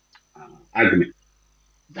agreement.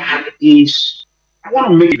 That is, I want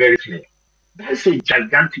to make it very clear. That is a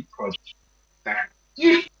gigantic project that,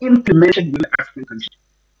 if implemented within the African countries,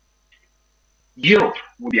 Europe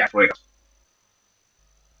will be afraid of.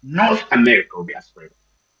 North America will be afraid of.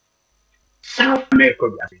 South America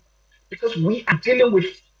will be afraid of. Because we are dealing with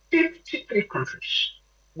 53 countries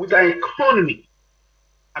with an economy.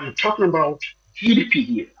 I'm talking about GDP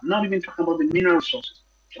here. I'm not even talking about the mineral resources,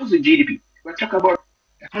 just the GDP. We're talking about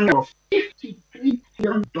a economy of $53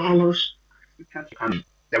 billion African economy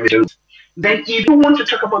that we do. Then, if you want to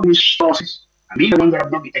talk about the resources, I mean the ones that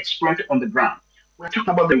have not been exploited on the ground, we're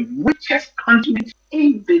talking about the richest continent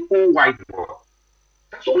in the whole wide world.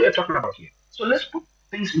 That's what we are talking about here. So let's put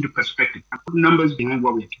things into perspective and put numbers behind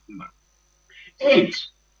what we are talking about. And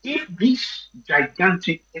if this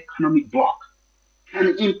gigantic economic bloc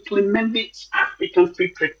can implement this African Free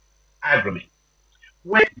Trade Agreement,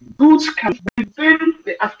 where goods come within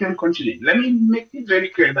the African continent. Let me make it very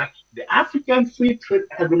clear that the African Free Trade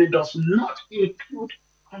Agreement does not include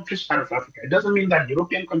countries out of Africa. It doesn't mean that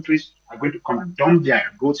European countries are going to come and dump their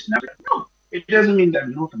goods in Africa. No, it doesn't mean that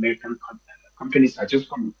North American companies are just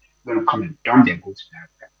going to come and dump their goods in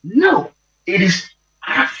Africa. No, it is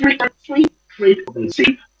African Free Trade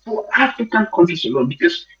Organization for African countries alone.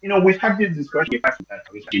 Because we've had this discussion with Africa,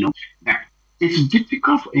 that it's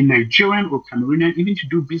difficult for a Nigerian or Cameroonian even to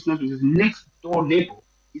do business with his next door neighbor.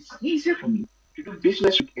 It's easier for me to do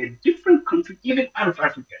business with a different country, even out of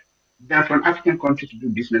Africa, than for an African country to do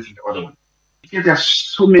business with the other one. Because there are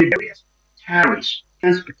so many barriers: tariffs,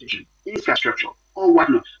 transportation, infrastructure, or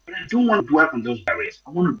whatnot. But I don't want to dwell on those barriers.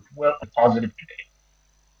 I want to dwell on positive today.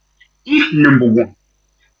 If number one,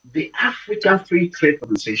 the African Free Trade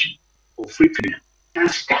Organization or Free Trade Union can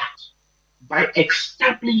start by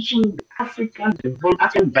establishing the African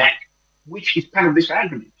Development Bank, which is part of this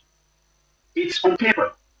agreement. It's on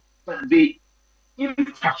paper, but the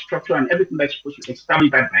infrastructure and everything that's supposed to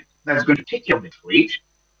establish that bank that's going to take care of the trade,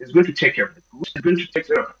 is going to take care of the goods, is going to take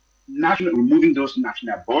care of removing those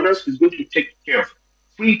national borders, is going to take care of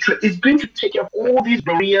free trade, is going to take care of all these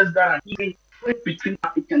barriers that are even trade between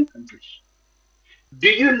African countries. Do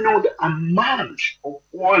you know the amount of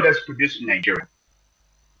oil that's produced in Nigeria?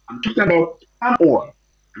 I'm talking about palm oil.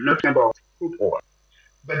 I'm not talking about crude oil.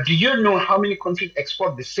 But do you know how many countries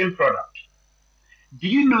export the same product? Do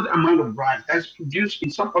you know the amount of rice that's produced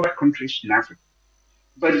in some other countries in Africa?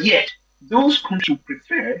 But yet, those countries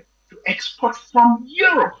prefer to export from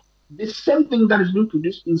Europe the same thing that is being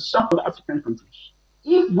produced in some other African countries.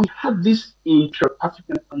 If we have this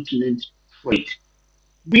inter-African continent trade,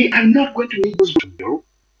 we are not going to need those goods from Europe.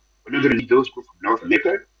 We're not going to need those goods from North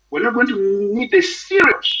America. We're not going to need the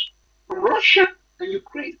cereals from Russia and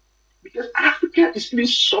Ukraine, because Africa is really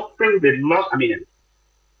suffering the loss.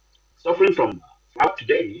 Suffering from drought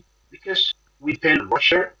today because we depend on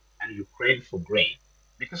Russia and Ukraine for grain.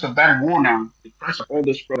 Because of that war now, the price of all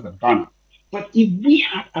those products have gone up. But if we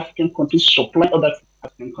have African countries supply other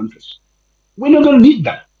African countries, we're not going to need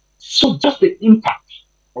that. So just the impact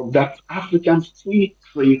of that African Free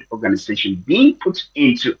Trade Organization being put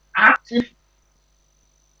into active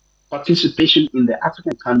participation in the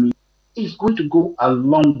African economy is going to go a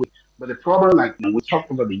long way. But the problem, like we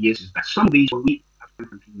talked over the years, is that some of these African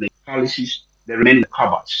countries make policies that remain in the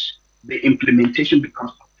cupboards. The implementation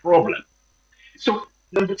becomes a problem. So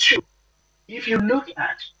number two, if you look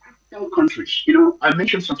at African countries, I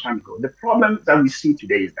mentioned some time ago, the problem that we see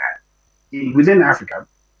today is that within Africa,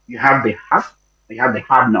 you have the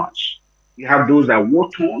have-nots. You have those that are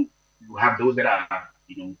war-torn. You have those that are,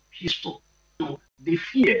 peaceful. So the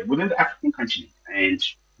fear within the African continent and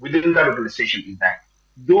within that organization is that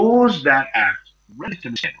those that are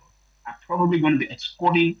relatively stable are probably going to be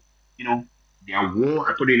exporting, their war,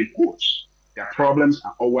 I put it in quotes, their problems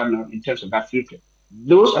and all whatnot in terms of that future.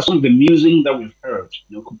 Those are some of the musings that we've heard,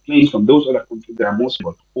 complaints from those other countries that are more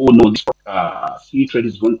stable. Oh no, this free trade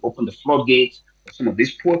is going to open the floodgates for some of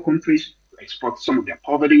these poor countries to export some of their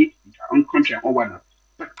poverty into our own country and all whatnot.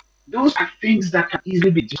 But those are things that can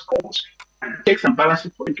easily be discussed and take some balance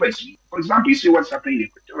put in place. For example, you see what's happening in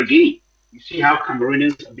Equatorial Guinea. You see how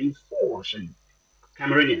Cameroonians are being forced, and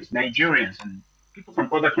Cameroonians, Nigerians, and people from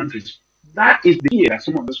other countries. That is the fear that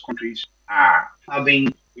some of those countries are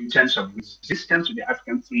having in terms of resistance to the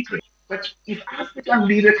African free trade. But if African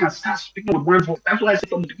leaders can start speaking with one voice, that's why I said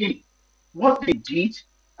from the beginning, what they did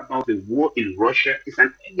about the war in Russia is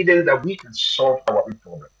an evidence that we can solve our own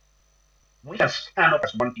problem. We can stand up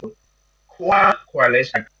as one people,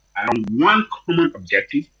 coalesce around one common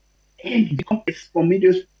objective and become a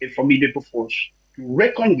formidable force to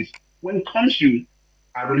reckon with when it comes to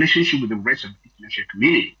our relationship with the rest of the international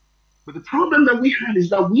community. But the problem that we have is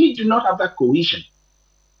that we do not have that cohesion.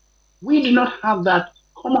 We do not have that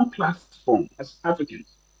common platform as Africans.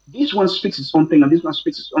 This one speaks its own thing and this one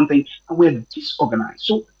speaks its own thing, and we're disorganized.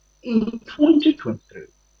 So in 2023,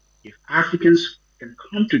 if Africans can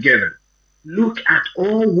come together, look at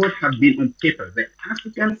all what has been on paper, the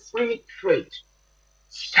African free trade,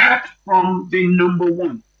 start from the number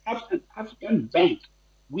one African bank.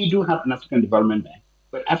 We do have an African Development Bank,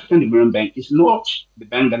 but African Development Bank is not the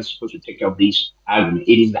bank that is supposed to take care of this agreement.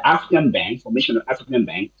 It is the African Bank, formation of African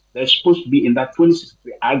Bank, that is supposed to be in that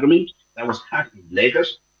 2063 agreement that was had in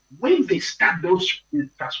Lagos. When they start those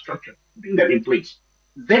infrastructure, putting that in place,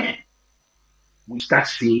 then we start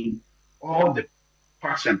seeing all the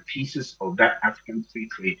parts and pieces of that African free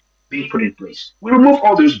trade being put in place. We remove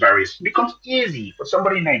all those barriers. It becomes easy for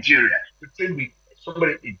somebody in Nigeria to trade with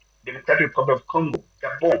somebody in the Democratic Republic of Congo,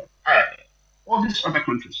 Gabon, all these other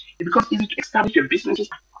countries. It becomes easy to establish your businesses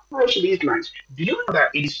across these lines. Do you know that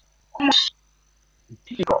it is almost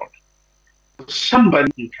difficult for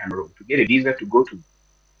somebody in Cameroon to get a visa to go to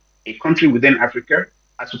a country within Africa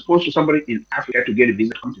as opposed to somebody in Africa to get a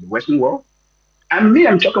visa to come to the Western world? And me,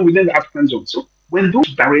 I'm talking within the African zone. So when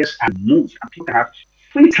those barriers are moved and people have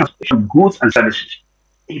free transportation of goods and services,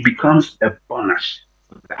 it becomes a bonus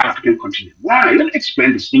for the African continent. Why? Let me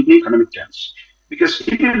explain this in economic terms. Because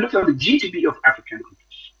if you look at the GDP of African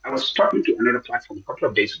countries, I was talking to another platform a couple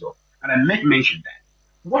of days ago, and I made mention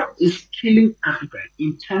that what is killing Africa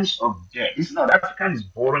in terms of debt is not that Africa is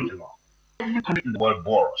borrowing a lot. Every country in the world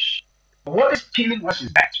borrows. But what is killing us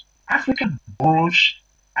is that Africa borrows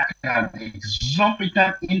at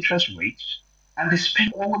exorbitant interest rates, and they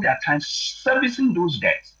spend all their time servicing those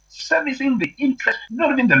debts, servicing the interest,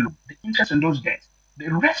 not even the loan, the interest in those debts. The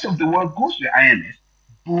rest of the world goes to the IMF,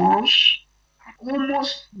 borrows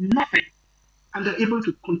almost nothing, and they're able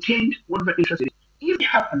to contain whatever interest it is. If you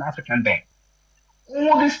have an African bank,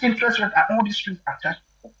 all these interest rates and all these strings attached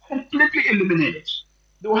are completely eliminated.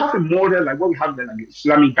 They will have a model like what we have in the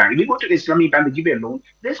Islamic bank. If you go to the Islamic bank, they give you a loan,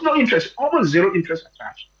 there's no interest, almost zero interest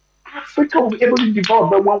attached. Africa will be able to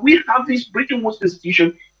develop, but when we have this Bretton Woods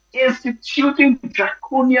institution instituting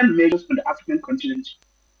draconian measures on the African continent,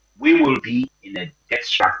 we will be in a debt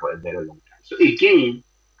trap for a very long time. So again,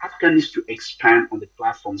 Africa needs to expand on the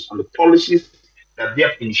platforms, on the policies that they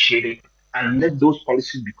have initiated, and let those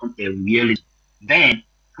policies become a reality. Then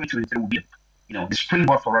 2023 will be, the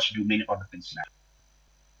springboard for us to do many other things now.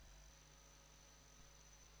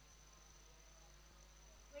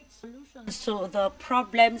 Solutions to the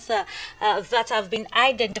problems that have been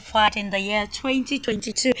identified in the year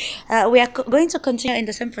 2022. We are going to continue in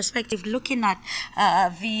the same perspective, looking at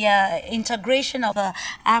the integration of the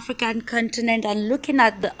African continent and looking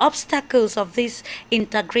at the obstacles of these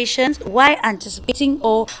integrations, while anticipating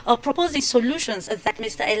or proposing solutions that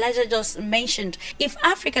Mr. Elijah just mentioned. If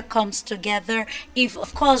Africa comes together, if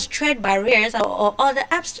of course trade barriers or other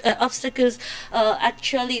obstacles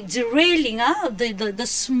actually derailing the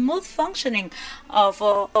smooth functioning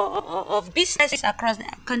of businesses across the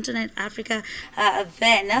continent Africa,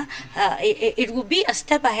 then it will be a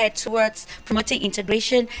step ahead towards promoting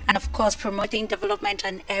integration and of course promoting development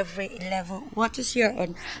on every level. What is your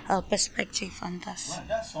own perspective on this? Well,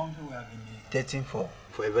 that's something we have been meditating for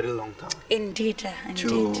a very long time. Indeed,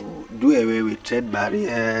 to do away with trade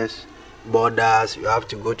barriers, borders. You have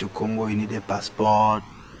to go to Congo, you need a passport,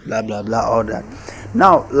 blah blah blah, all that.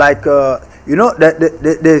 Now, like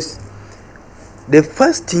there's the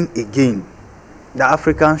first thing again, the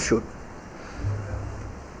Africans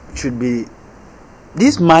should be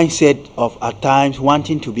this mindset of at times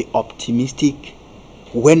wanting to be optimistic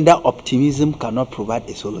when that optimism cannot provide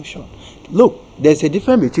a solution. Look, there's a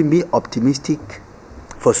difference between being optimistic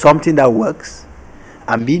for something that works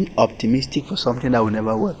and being optimistic for something that will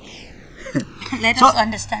never work. Let us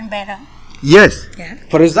understand better. Yes. Yeah.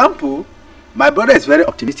 For example, my brother is very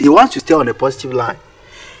optimistic. He wants to stay on the positive line.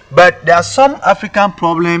 But there are some African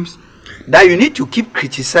problems that you need to keep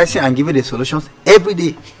criticizing and giving the solutions every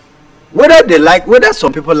day. Whether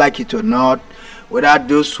some people like it or not, whether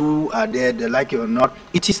those who are there, they like it or not,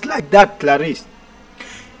 it is like that, Clarice.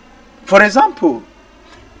 For example,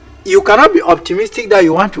 you cannot be optimistic that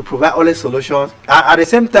you want to provide all the solutions. At the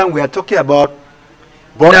same time, we are talking about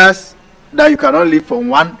borders that you cannot live from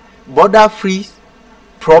one, border-free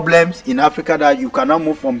problems in Africa that you cannot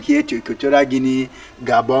move from here to Equatorial Guinea,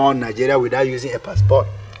 Gabon, Nigeria without using a passport.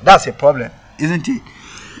 That's a problem, isn't it?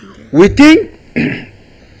 We think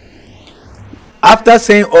After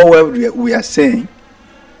saying all what we are saying,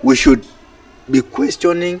 we should be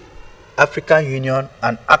questioning African Union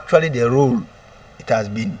and actually the role it has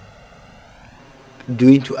been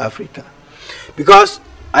doing to Africa. Because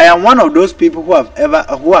I am one of those people who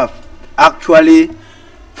have actually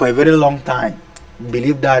for a very long time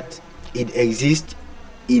believed that it exists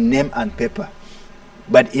in name and paper,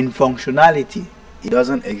 but in functionality it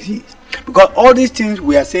doesn't exist. Because all these things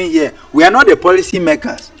we are saying here, we are not the policy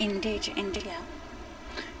makers. Indeed. Yeah.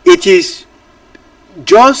 It is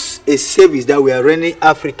just a service that we are running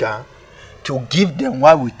Africa to give them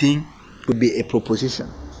what we think would be a proposition.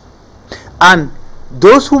 And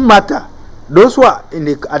those who matter, those who are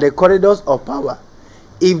at the corridors of power,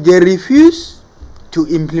 if they refuse to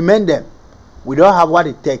implement them, we don't have what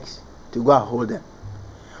it takes to go and hold them.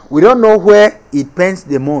 We don't know where it pains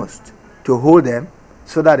the most to hold them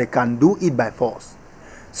so that they can do it by force.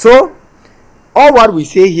 So, all what we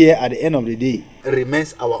say here at the end of the day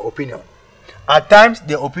remains our opinion. At times,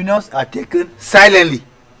 the opinions are taken silently.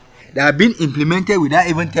 They have been implemented without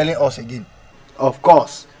even telling us again. Of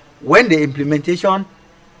course, when the implementation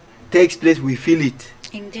takes place, we feel it.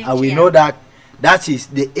 Indeed, and we know that that is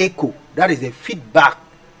the echo, that is the feedback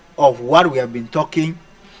of what we have been talking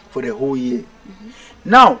for the whole year.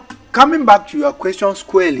 Now, coming back to your question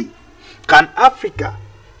squarely, can Africa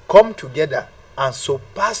come together and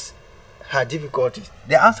surpass her difficulties?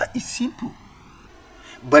 The answer is simple.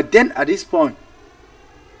 But then at this point,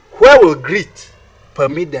 where will grit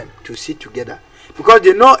permit them to sit together? Because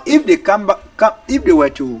they know if they if they were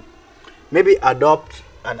to maybe adopt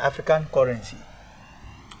an African currency,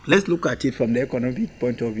 let's look at it from the economic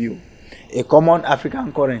point of view, a common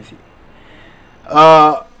African currency.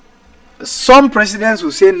 Some presidents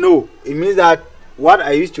will say no. It means that what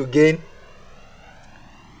I used to gain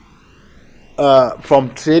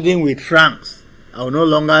from trading with francs, I will no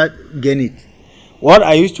longer gain it. What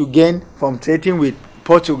I used to gain from trading with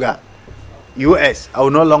Portugal, US, I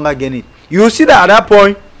will no longer gain it. You see that at that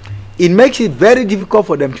point, it makes it very difficult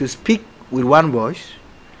for them to speak with one voice,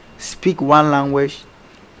 speak one language,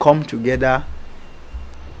 come together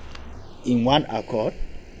in one accord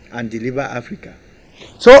and deliver Africa.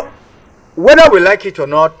 So, whether we like it or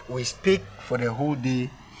not, we speak for the whole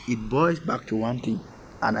day. It boils back to one thing,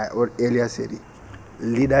 and I earlier said it.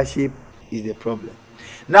 Leadership is the problem.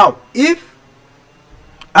 Now, if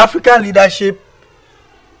African leadership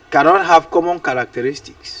cannot have common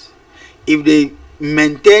characteristics, if they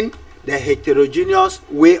maintain the heterogeneous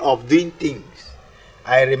way of doing things,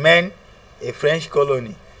 I remain a French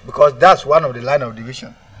colony, because that's one of the line of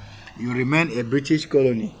division. You remain a British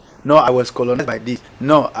colony. No, I was colonized by this.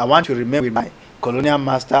 No, I want to remain with my colonial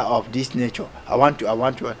master of this nature. I want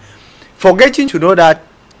to. Forgetting to know that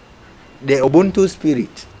the Ubuntu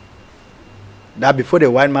spirit, that before the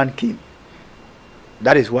white man came,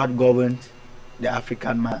 that is what governs the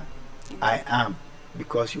African man. I am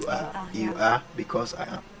because you are. You are because I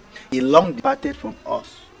am. He long departed from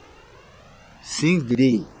us. Since the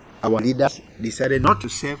day our leaders decided not to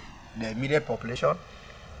save the immediate population,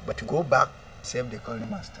 but to go back, save the colony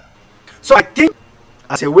master. So I think,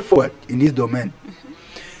 as a way forward in this domain,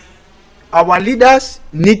 our leaders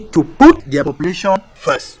need to put their population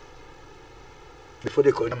first before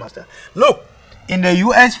the colony master. Look, in the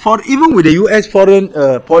US, even with the US foreign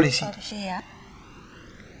policy,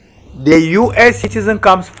 the US citizen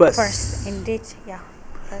comes first. First, indeed, yeah.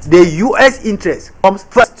 First. The US interest comes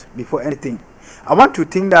first before anything. I want to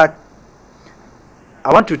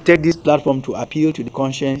take this platform to appeal to the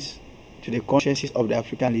consciences of the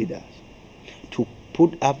African leaders to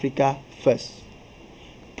put Africa first,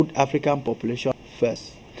 put African population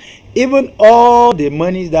first. Even all the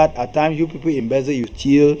monies that at times you people embezzle, you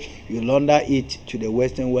steal, you launder it to the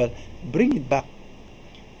Western world, bring it back.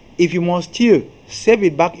 If you must steal, save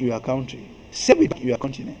it back in your country, save it back in your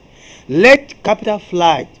continent. Let capital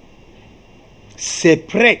flight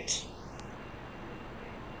separate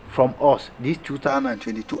from us this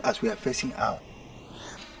 2022 as we are facing out.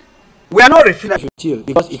 We are not refusing to steal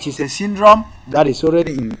because it is a syndrome that is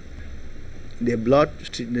already in the blood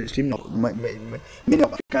stream of many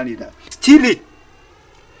of African leaders. Steal it.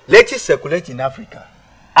 Let it circulate in Africa.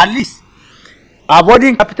 At least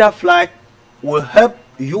avoiding capital flight will help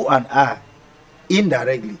you and I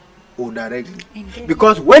indirectly or directly. Indeed.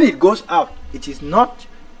 Because when it goes out, it is not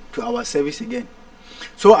to our service again.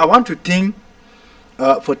 So I want to think,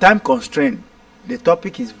 for time constraint, the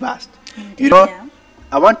topic is vast. Indeed,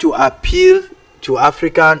 I want to appeal to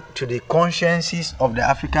the consciences of the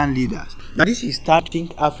African leaders. Now this is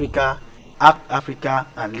starting Africa, act Africa,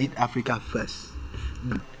 and lead Africa first.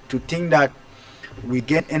 To think that we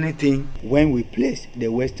get anything when we place the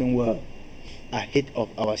Western world ahead of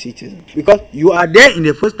our citizens. Because you are there in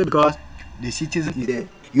the first place because the citizen is there.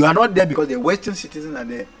 You are not there because the Western citizens are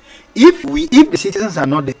there. If the citizens are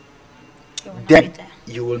not there, You will not be then there.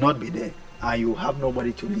 you will not be there, and you have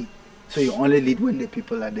nobody to lead. So you only lead when the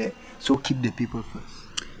people are there. So keep the people first.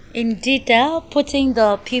 Indeed, putting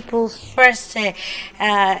the people first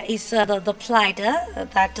is the plight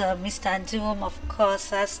that Mr. Andum, of course,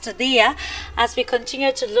 has today. As we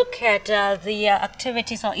continue to look at the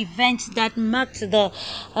activities or events that marked the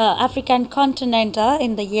African continent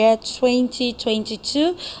in the year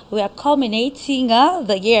 2022, we are culminating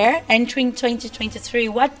the year entering 2023.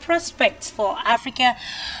 What prospects for Africa?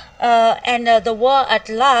 And the world at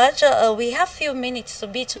large. We have few minutes to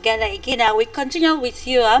be together again. We continue with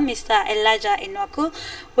you, Mr. Elijah Enoku,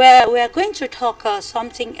 where we are going to talk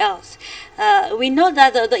something else. We know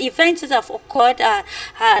that the events that have occurred,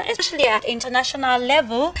 especially at international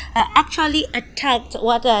level, actually attacked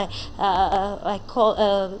what I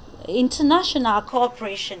call international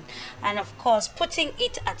cooperation, and of course putting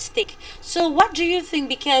it at stake. So what do you think?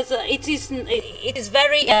 Because it is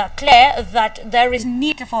very clear that there is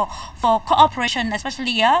need for cooperation,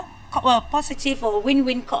 especially positive or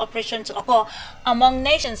win-win cooperation to occur among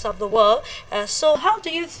nations of the world. So how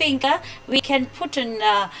do you think we can put an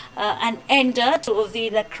end to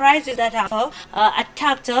the crisis that have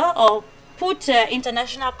attacked or put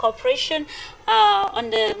international cooperation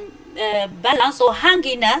on the balance or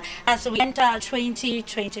hanging as we enter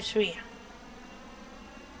 2023?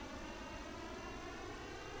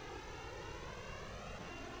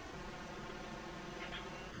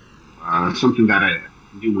 Something that I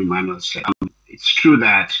do remind us. It's true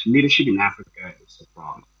that leadership in Africa is a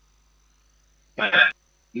problem. But,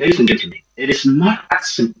 ladies and gentlemen, it is not as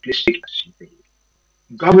simplistic as you think.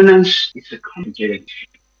 Governance is a complicated issue.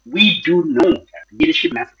 We do know that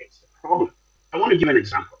leadership in Africa is a problem. I want to give an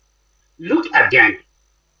example. Look at Ghana.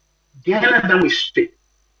 Ghana, that we speak,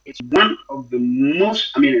 it's one of the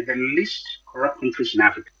the least corrupt countries in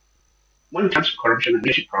Africa. When it comes to corruption and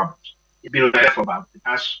leadership problems, it's been like that for about the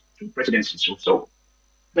past two presidencies or so.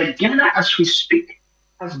 But Ghana, as we speak,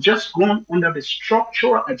 has just gone under the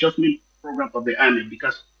structural adjustment program of the army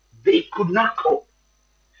because they could not cope.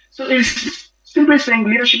 So it's simply saying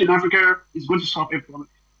leadership in Africa is going to solve every problem.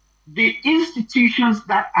 The institutions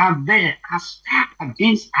that are there are stacked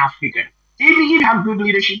against Africa. If you have good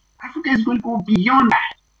leadership, Africa is going to go beyond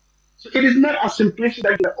that. So it is not as simplistic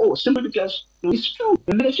that simply because it's true,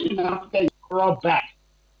 the leadership in Africa is crawled back.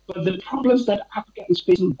 But the problems that Africa is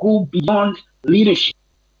facing go beyond leadership.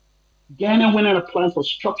 Ghana went on a plan for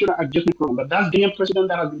structural adjustment program, but that's the president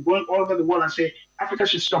that has been going all over the world and say Africa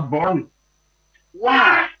should stop borrowing.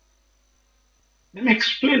 Why? Let me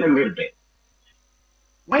explain a little bit.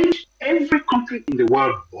 When every country in the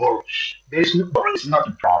world borrows, borrowing is not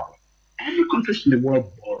a problem. Every country in the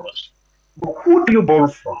world borrows. But who do you borrow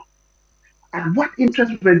from? And what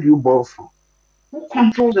interest rate do you borrow from? Who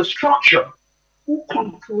controls the structure? Who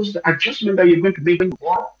controls the adjustment that you're going to make when you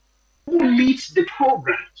borrow? Who leads the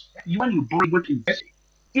programs that when you borrow, you're going to invest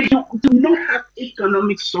in? If you do not have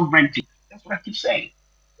economic sovereignty, that's what I keep saying.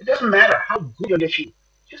 It doesn't matter how good your leadership is,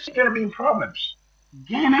 just going to be in problems.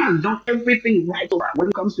 Ghana has done everything right when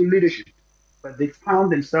it comes to leadership, but they found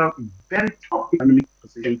themselves in very tough economic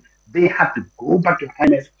position. They had to go back to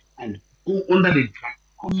IMF and go under the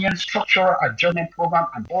draconian structural adjustment program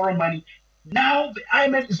and borrow money. Now the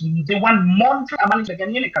IMF is the one monitoring and managing the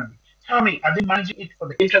Ghanaian economy. Tell me, are they managing it for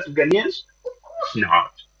the interest of Ghanaians? Of course not.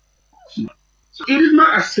 Of course not. So it is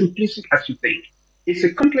not as simplistic as you think. It's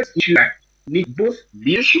a complex issue that needs both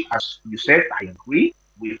leadership, as you said, I agree.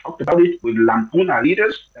 We've talked about it with lampoon our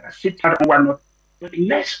leaders that are sit out and whatnot. But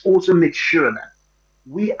let's also make sure that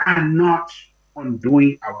we are not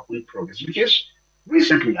undoing our own progress. Because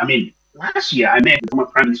recently, last year I met with my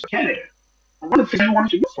Prime Minister of Canada. And one of the things I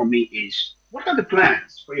wanted to know from me is, what are the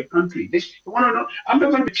plans for your country? They want to know. I'm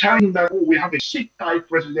not going to be telling him that, we have a sick-type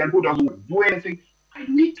president who doesn't want to do anything. I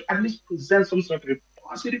need to at least present some sort of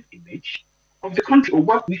positive image of the country, or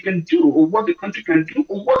what we can do, or what the country can do,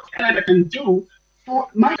 or what Canada can do for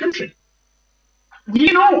my country.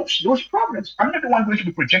 He knows those problems. I'm not the one going to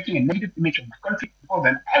be projecting a negative image of my country before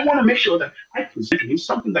then. I want to make sure that I present to him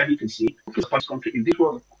something that he can see for this country in this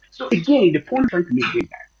world. So again, the point I'm trying to make is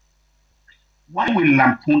that while we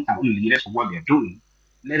lampoon our own leaders for what they're doing,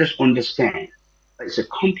 let us understand that it's a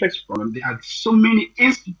complex problem. There are so many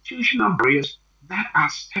institutional barriers that are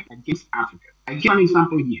set against Africa. I give an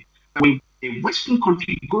example here. When a Western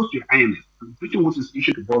country goes to the IMF and Britain Woods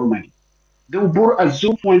Institution to borrow money, they will borrow at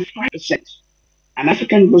 0.5%. An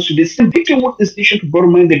African goes to the same Britain Woods Institution to borrow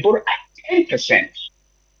money, they borrow at 10%.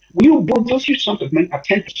 When you borrow those huge sums of money at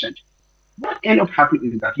 10%, what end up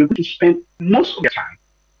happening is that you're going to spend most of your time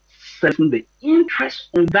serving the interest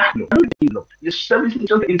on that law. You're serving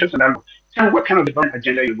just the interest on that law. Tell me what kind of development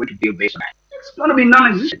agenda you're going to build based on that. It's going to be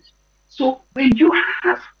non-existent. So when you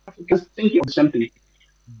have Africans thinking of something,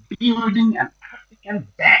 building an African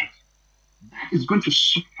bank that is going to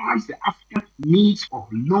suffice the African needs of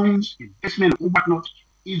loans, investment, and whatnot,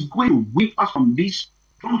 is going to wake us from this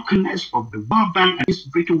drunkenness of the World Bank and this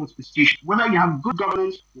Bretton Woods institution. Whether you have good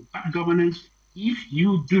governance or bad governance, if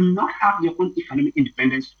you do not have your own economic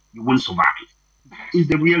independence, you won't survive. That is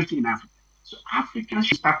the reality in Africa. So Africans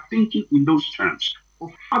should start thinking in those terms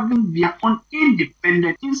of having their own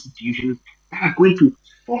independent institutions that are going to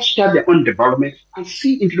foster their own development and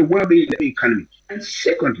see into the well-being of the economy. And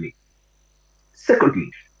secondly,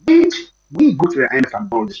 did we go to the IMF and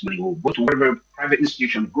borrow this money, or go to whatever private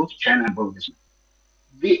institution, go to China and borrow this money?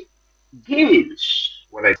 The gains,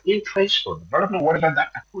 whether it's interest or development, whatever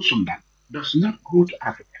that accrues from that, does not go to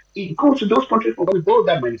Africa. It goes to those countries where we borrow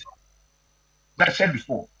that money from. Like I said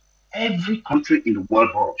before, every country in the world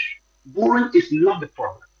borrows. Borrowing is not the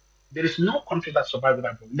problem. There is no country that survives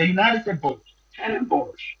without borrowing. The United States borrows, China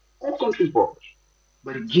borrows, all countries borrow.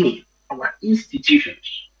 But again, our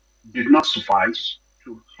institutions did not suffice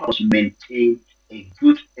to help us maintain a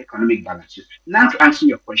good economic balance. Now, to answer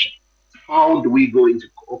your question, how do we go into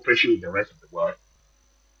cooperation with the rest of the world?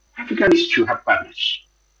 Africa needs to have partners.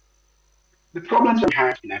 The problems we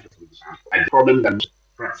have in Africa, for example, like the problem that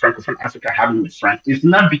Francophone Africa having with France, is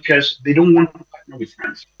not because they don't want to partner with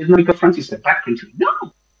France. It's not because France is a bad country.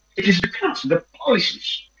 No, it is because the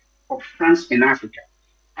policies of France in Africa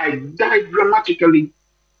are diagrammatically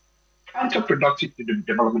counterproductive to the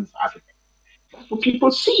development of Africa. That's what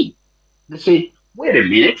people see. They say, wait a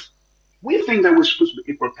minute, we think that we're supposed to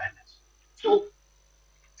be equal partners. So,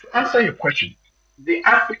 to answer your question, the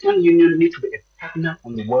African Union needs to be a partner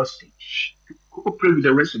on the world stage to cooperate with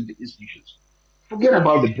the rest of the institutions. Forget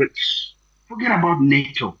about the BRICS. Forget about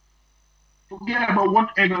NATO. Forget about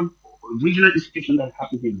whatever regional institution that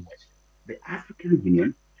happens in the West. The African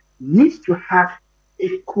Union needs to have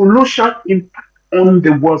a colossal impact on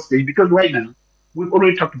the world stage because right now, we've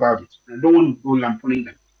already talked about it. I don't want to go lampooning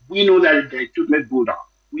them. We know that they're toothless bulldog.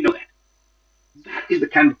 We know that. That is the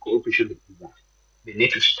kind of cooperation that we want. They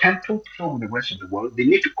need to stand toe to toe with the rest of the world. They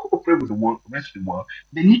need to cooperate with the rest of the world.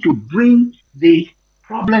 They need to bring the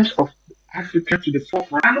problems of Africa to the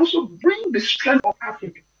forefront and also bring the strength of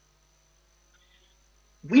Africa.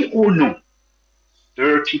 We all know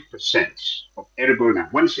 30% of arable land.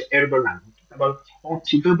 When you say arable land, we're talking about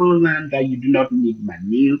cultivable land that you do not need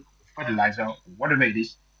manure, fertilizer, or whatever it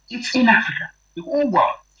is. It's in Africa. The whole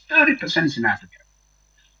world, 30% is in Africa.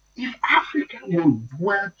 If Africa will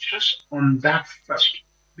dwell just on that first,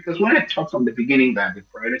 because when I talked from the beginning that the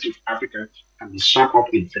priority of Africa can be summed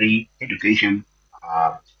up in three: education,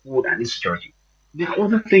 food, and insecurity. There are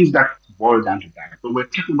other things that boil down to that, but we're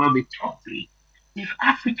talking about the top three. If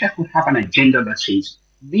Africa could have an agenda that says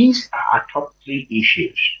these are our top three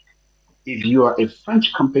issues, if you are a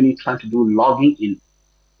French company trying to do logging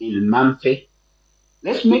in Manfe,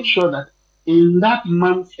 let's make sure that in that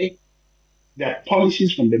Manfe, there are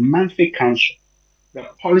policies from the Manfe Council, there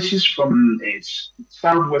are policies from its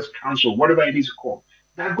Southwest Council, whatever it is called,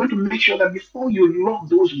 that are going to make sure that before you log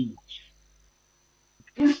those laws,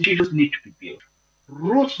 institutions need to be built,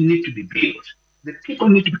 roads need to be built, the people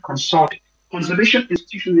need to be consulted, conservation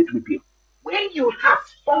institutions need to be built. When you have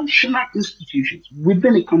functional institutions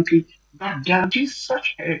within a country that guarantees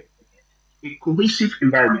such a cohesive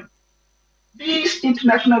environment, these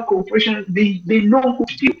international corporations, they know who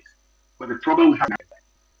to deal with. But the problem we have now is that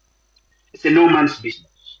it's a no man's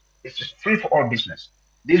business. It's a free for all business.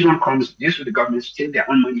 This one comes, deals with the government, takes their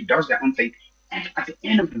own money, does their own thing. And at the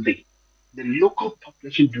end of the day, the local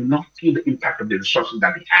population do not feel the impact of the resources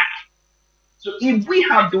that they have. So if we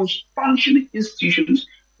have those functioning institutions,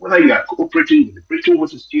 whether you are cooperating with the Bretton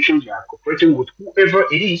Woods institutions, you are cooperating with whoever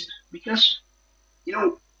it is, because, you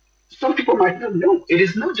know, some people might not know, it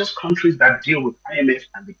is not just countries that deal with IMF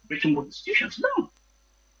and the Bretton Woods institutions. No.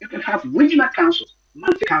 You can have regional councils,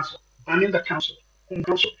 monthly council, Vanilla council, home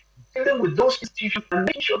council, dealing with those institutions and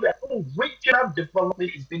making sure that regional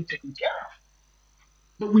development is being taken care of.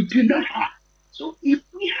 But we do not have. So if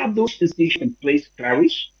we have those institutions in place,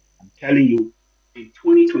 Clarice, I'm telling you, in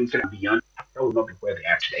 2023 and beyond, Africa will not be where they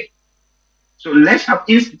are today. So let's have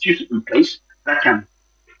institutions in place that can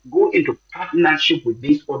go into partnership with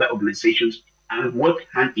these other organizations and work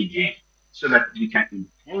hand in hand so that we can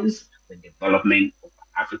enhance the development of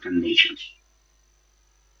African nations.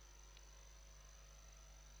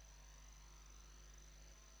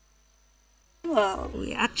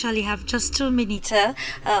 We actually have just 2 minutes.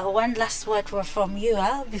 One last word from you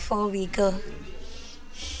before we go.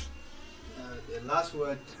 The last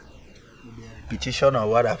word will be a repetition of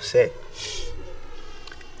what I've said.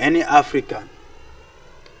 Any African,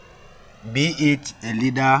 be it a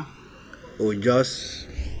leader or just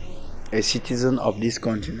a citizen of this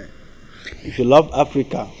continent, if you love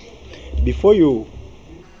Africa, before you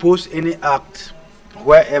post any act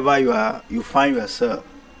wherever you find yourself,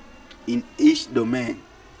 in each domain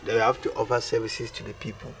that you have to offer services to the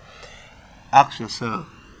people, ask yourself,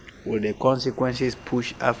 will the consequences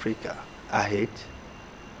push Africa ahead?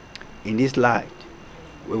 In this light,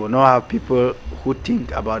 we will not have people who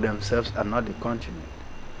think about themselves and not the continent.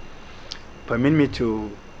 Permit me to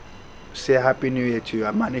say Happy New Year to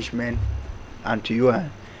your management and to you. And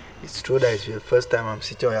it's true that it's the first time I'm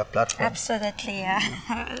sitting on your platform. Absolutely,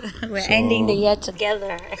 we're ending the year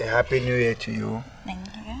together. A Happy New Year to you, Thank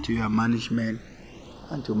you. to your management,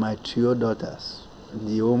 and to my trio daughters,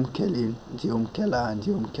 Diom Kelly, Diom Kella, and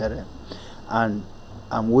Diom Keren. And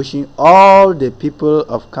I'm wishing all the people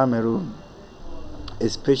of Cameroon,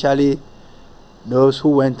 especially those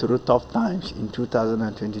who went through tough times in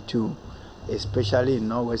 2022, especially in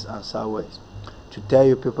Northwest and Southwest, to tell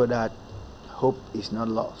you people that hope is not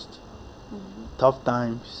lost. Tough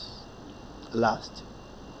times last,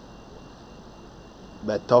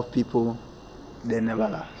 but tough people, they never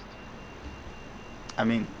last. I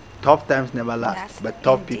mean, tough times never last, but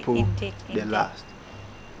tough people, they last.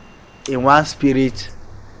 In one spirit,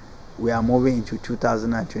 we are moving into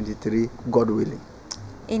 2023, God willing.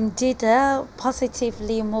 Indeed,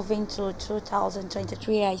 positively moving to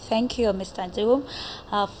 2023. I thank you, Mr. Doom,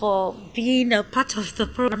 for being a part of the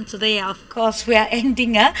program today. Of course, we are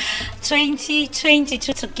ending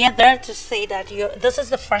 2022 together to say that this is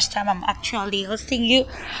the first time I'm actually hosting you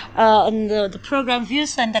on the program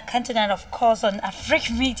Views on the Continent, of course, on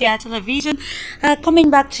Afrique Media Television. Coming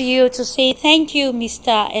back to you to say thank you,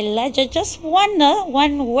 Mr. Elijah. Just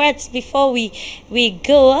one words before we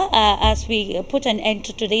go as we put an end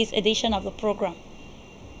to today's edition of the program.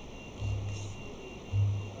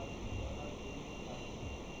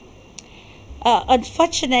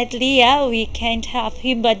 Unfortunately, we can't have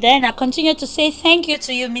him, but then I continue to say thank you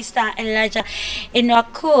to you, Mr. Elijah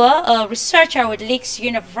Inwakua, a researcher with Leeds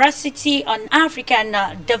University on African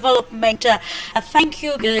development. Thank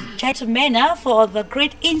you, gentlemen, for the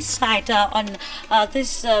great insight on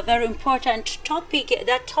this very important topic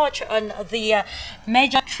that touch on the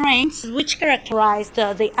major trends which characterized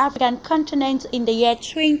the African continent in the year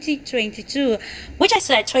 2022, which I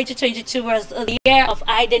said 2022 was the year of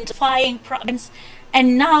identifying problems.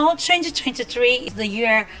 And now 2023 is the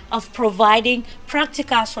year of providing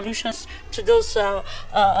practical solutions to those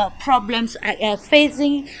problems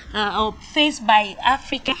faced by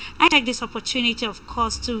Africa. I take this opportunity, of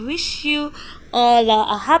course, to wish you all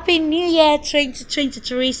a happy new year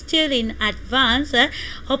 2023 still in advance,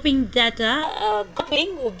 hoping that God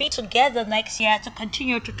willing will be together next year to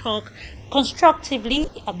continue to talk constructively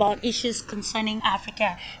about issues concerning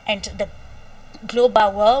Africa and the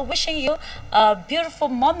global world. Wishing you a beautiful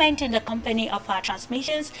moment in the company of our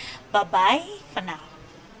transmissions. Bye bye for now.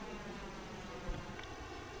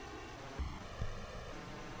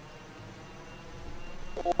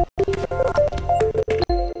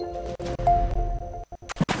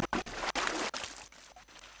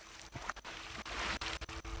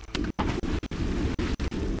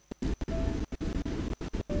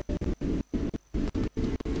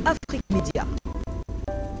 Afrique Média.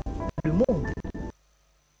 Le monde.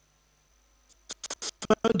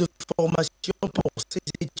 Fin de formation pour ces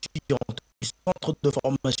étudiantes du Centre de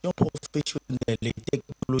formation professionnelle et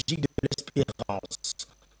technologique de l'Espérance.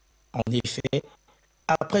 En effet,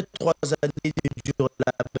 après 3 années de dur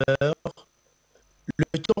labeur, le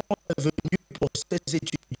temps est venu pour ces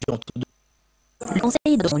étudiantes. Le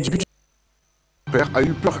conseil de du budget. Mon père a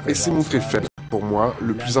eu peur et s'est montré faible. Pour moi,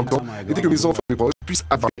 le plus important était que mes enfants et mes proches puissent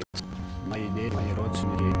avoir.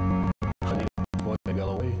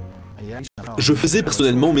 Je faisais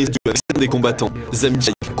personnellement mes yeux avec certains des combattants.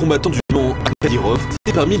 Zamidjaï, combattant du Mont Kadirov,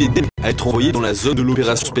 était parmi les derniers à être envoyés dans la zone de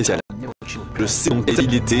l'opération spéciale. Je sais donc quel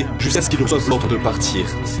il était jusqu'à ce qu'il reçoive l'ordre de partir.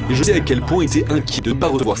 Et je sais à quel point il était inquiet de ne pas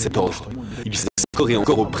recevoir cet ordre. Il s'est encore et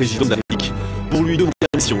encore au président de l'Afrique pour lui donner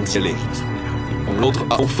permission d'y aller. Quand l'ordre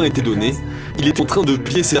a enfin été donné, il était en train de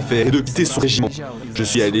plier ses affaires et de quitter son régiment. Je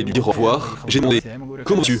suis allé lui dire au revoir. J'ai demandé «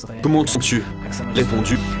 Comment te sens-tu » Il a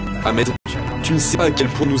répondu « Ahmed, tu ne sais pas à quel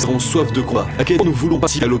point nous avons soif de combat, à quel point nous voulons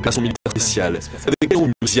participer à l'opération militaire spéciale, avec quel point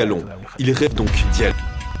nous y allons. Il rêve donc d'y aller.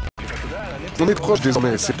 On est proche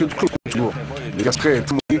désormais, c'est que le clos contour. Les gaz prêts à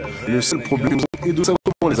tout mourir, le seul problème, nous et de savoir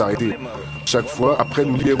comment les arrêter. Chaque fois, après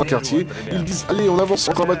nous libérons un quartier, ils disent allez, on avance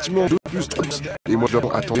encore un bâtiment, 2 plus 3 plus. Et moi je leur dis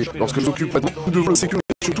attendez, lorsque je m'occupe pas de nous devons la sécurité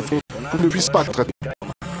surtout qu'on ne puisse pas traiter.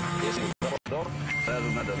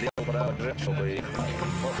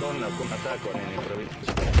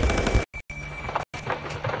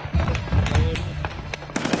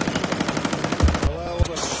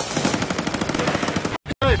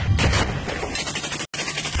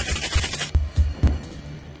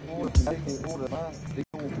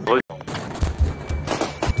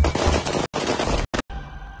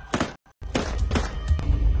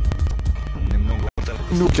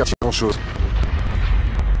 Nous quartier grand chose.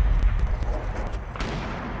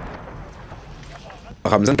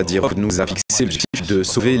 Ramzan Kadyrov nous a fixé l'objectif de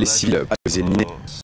sauver les civils pas éliminés.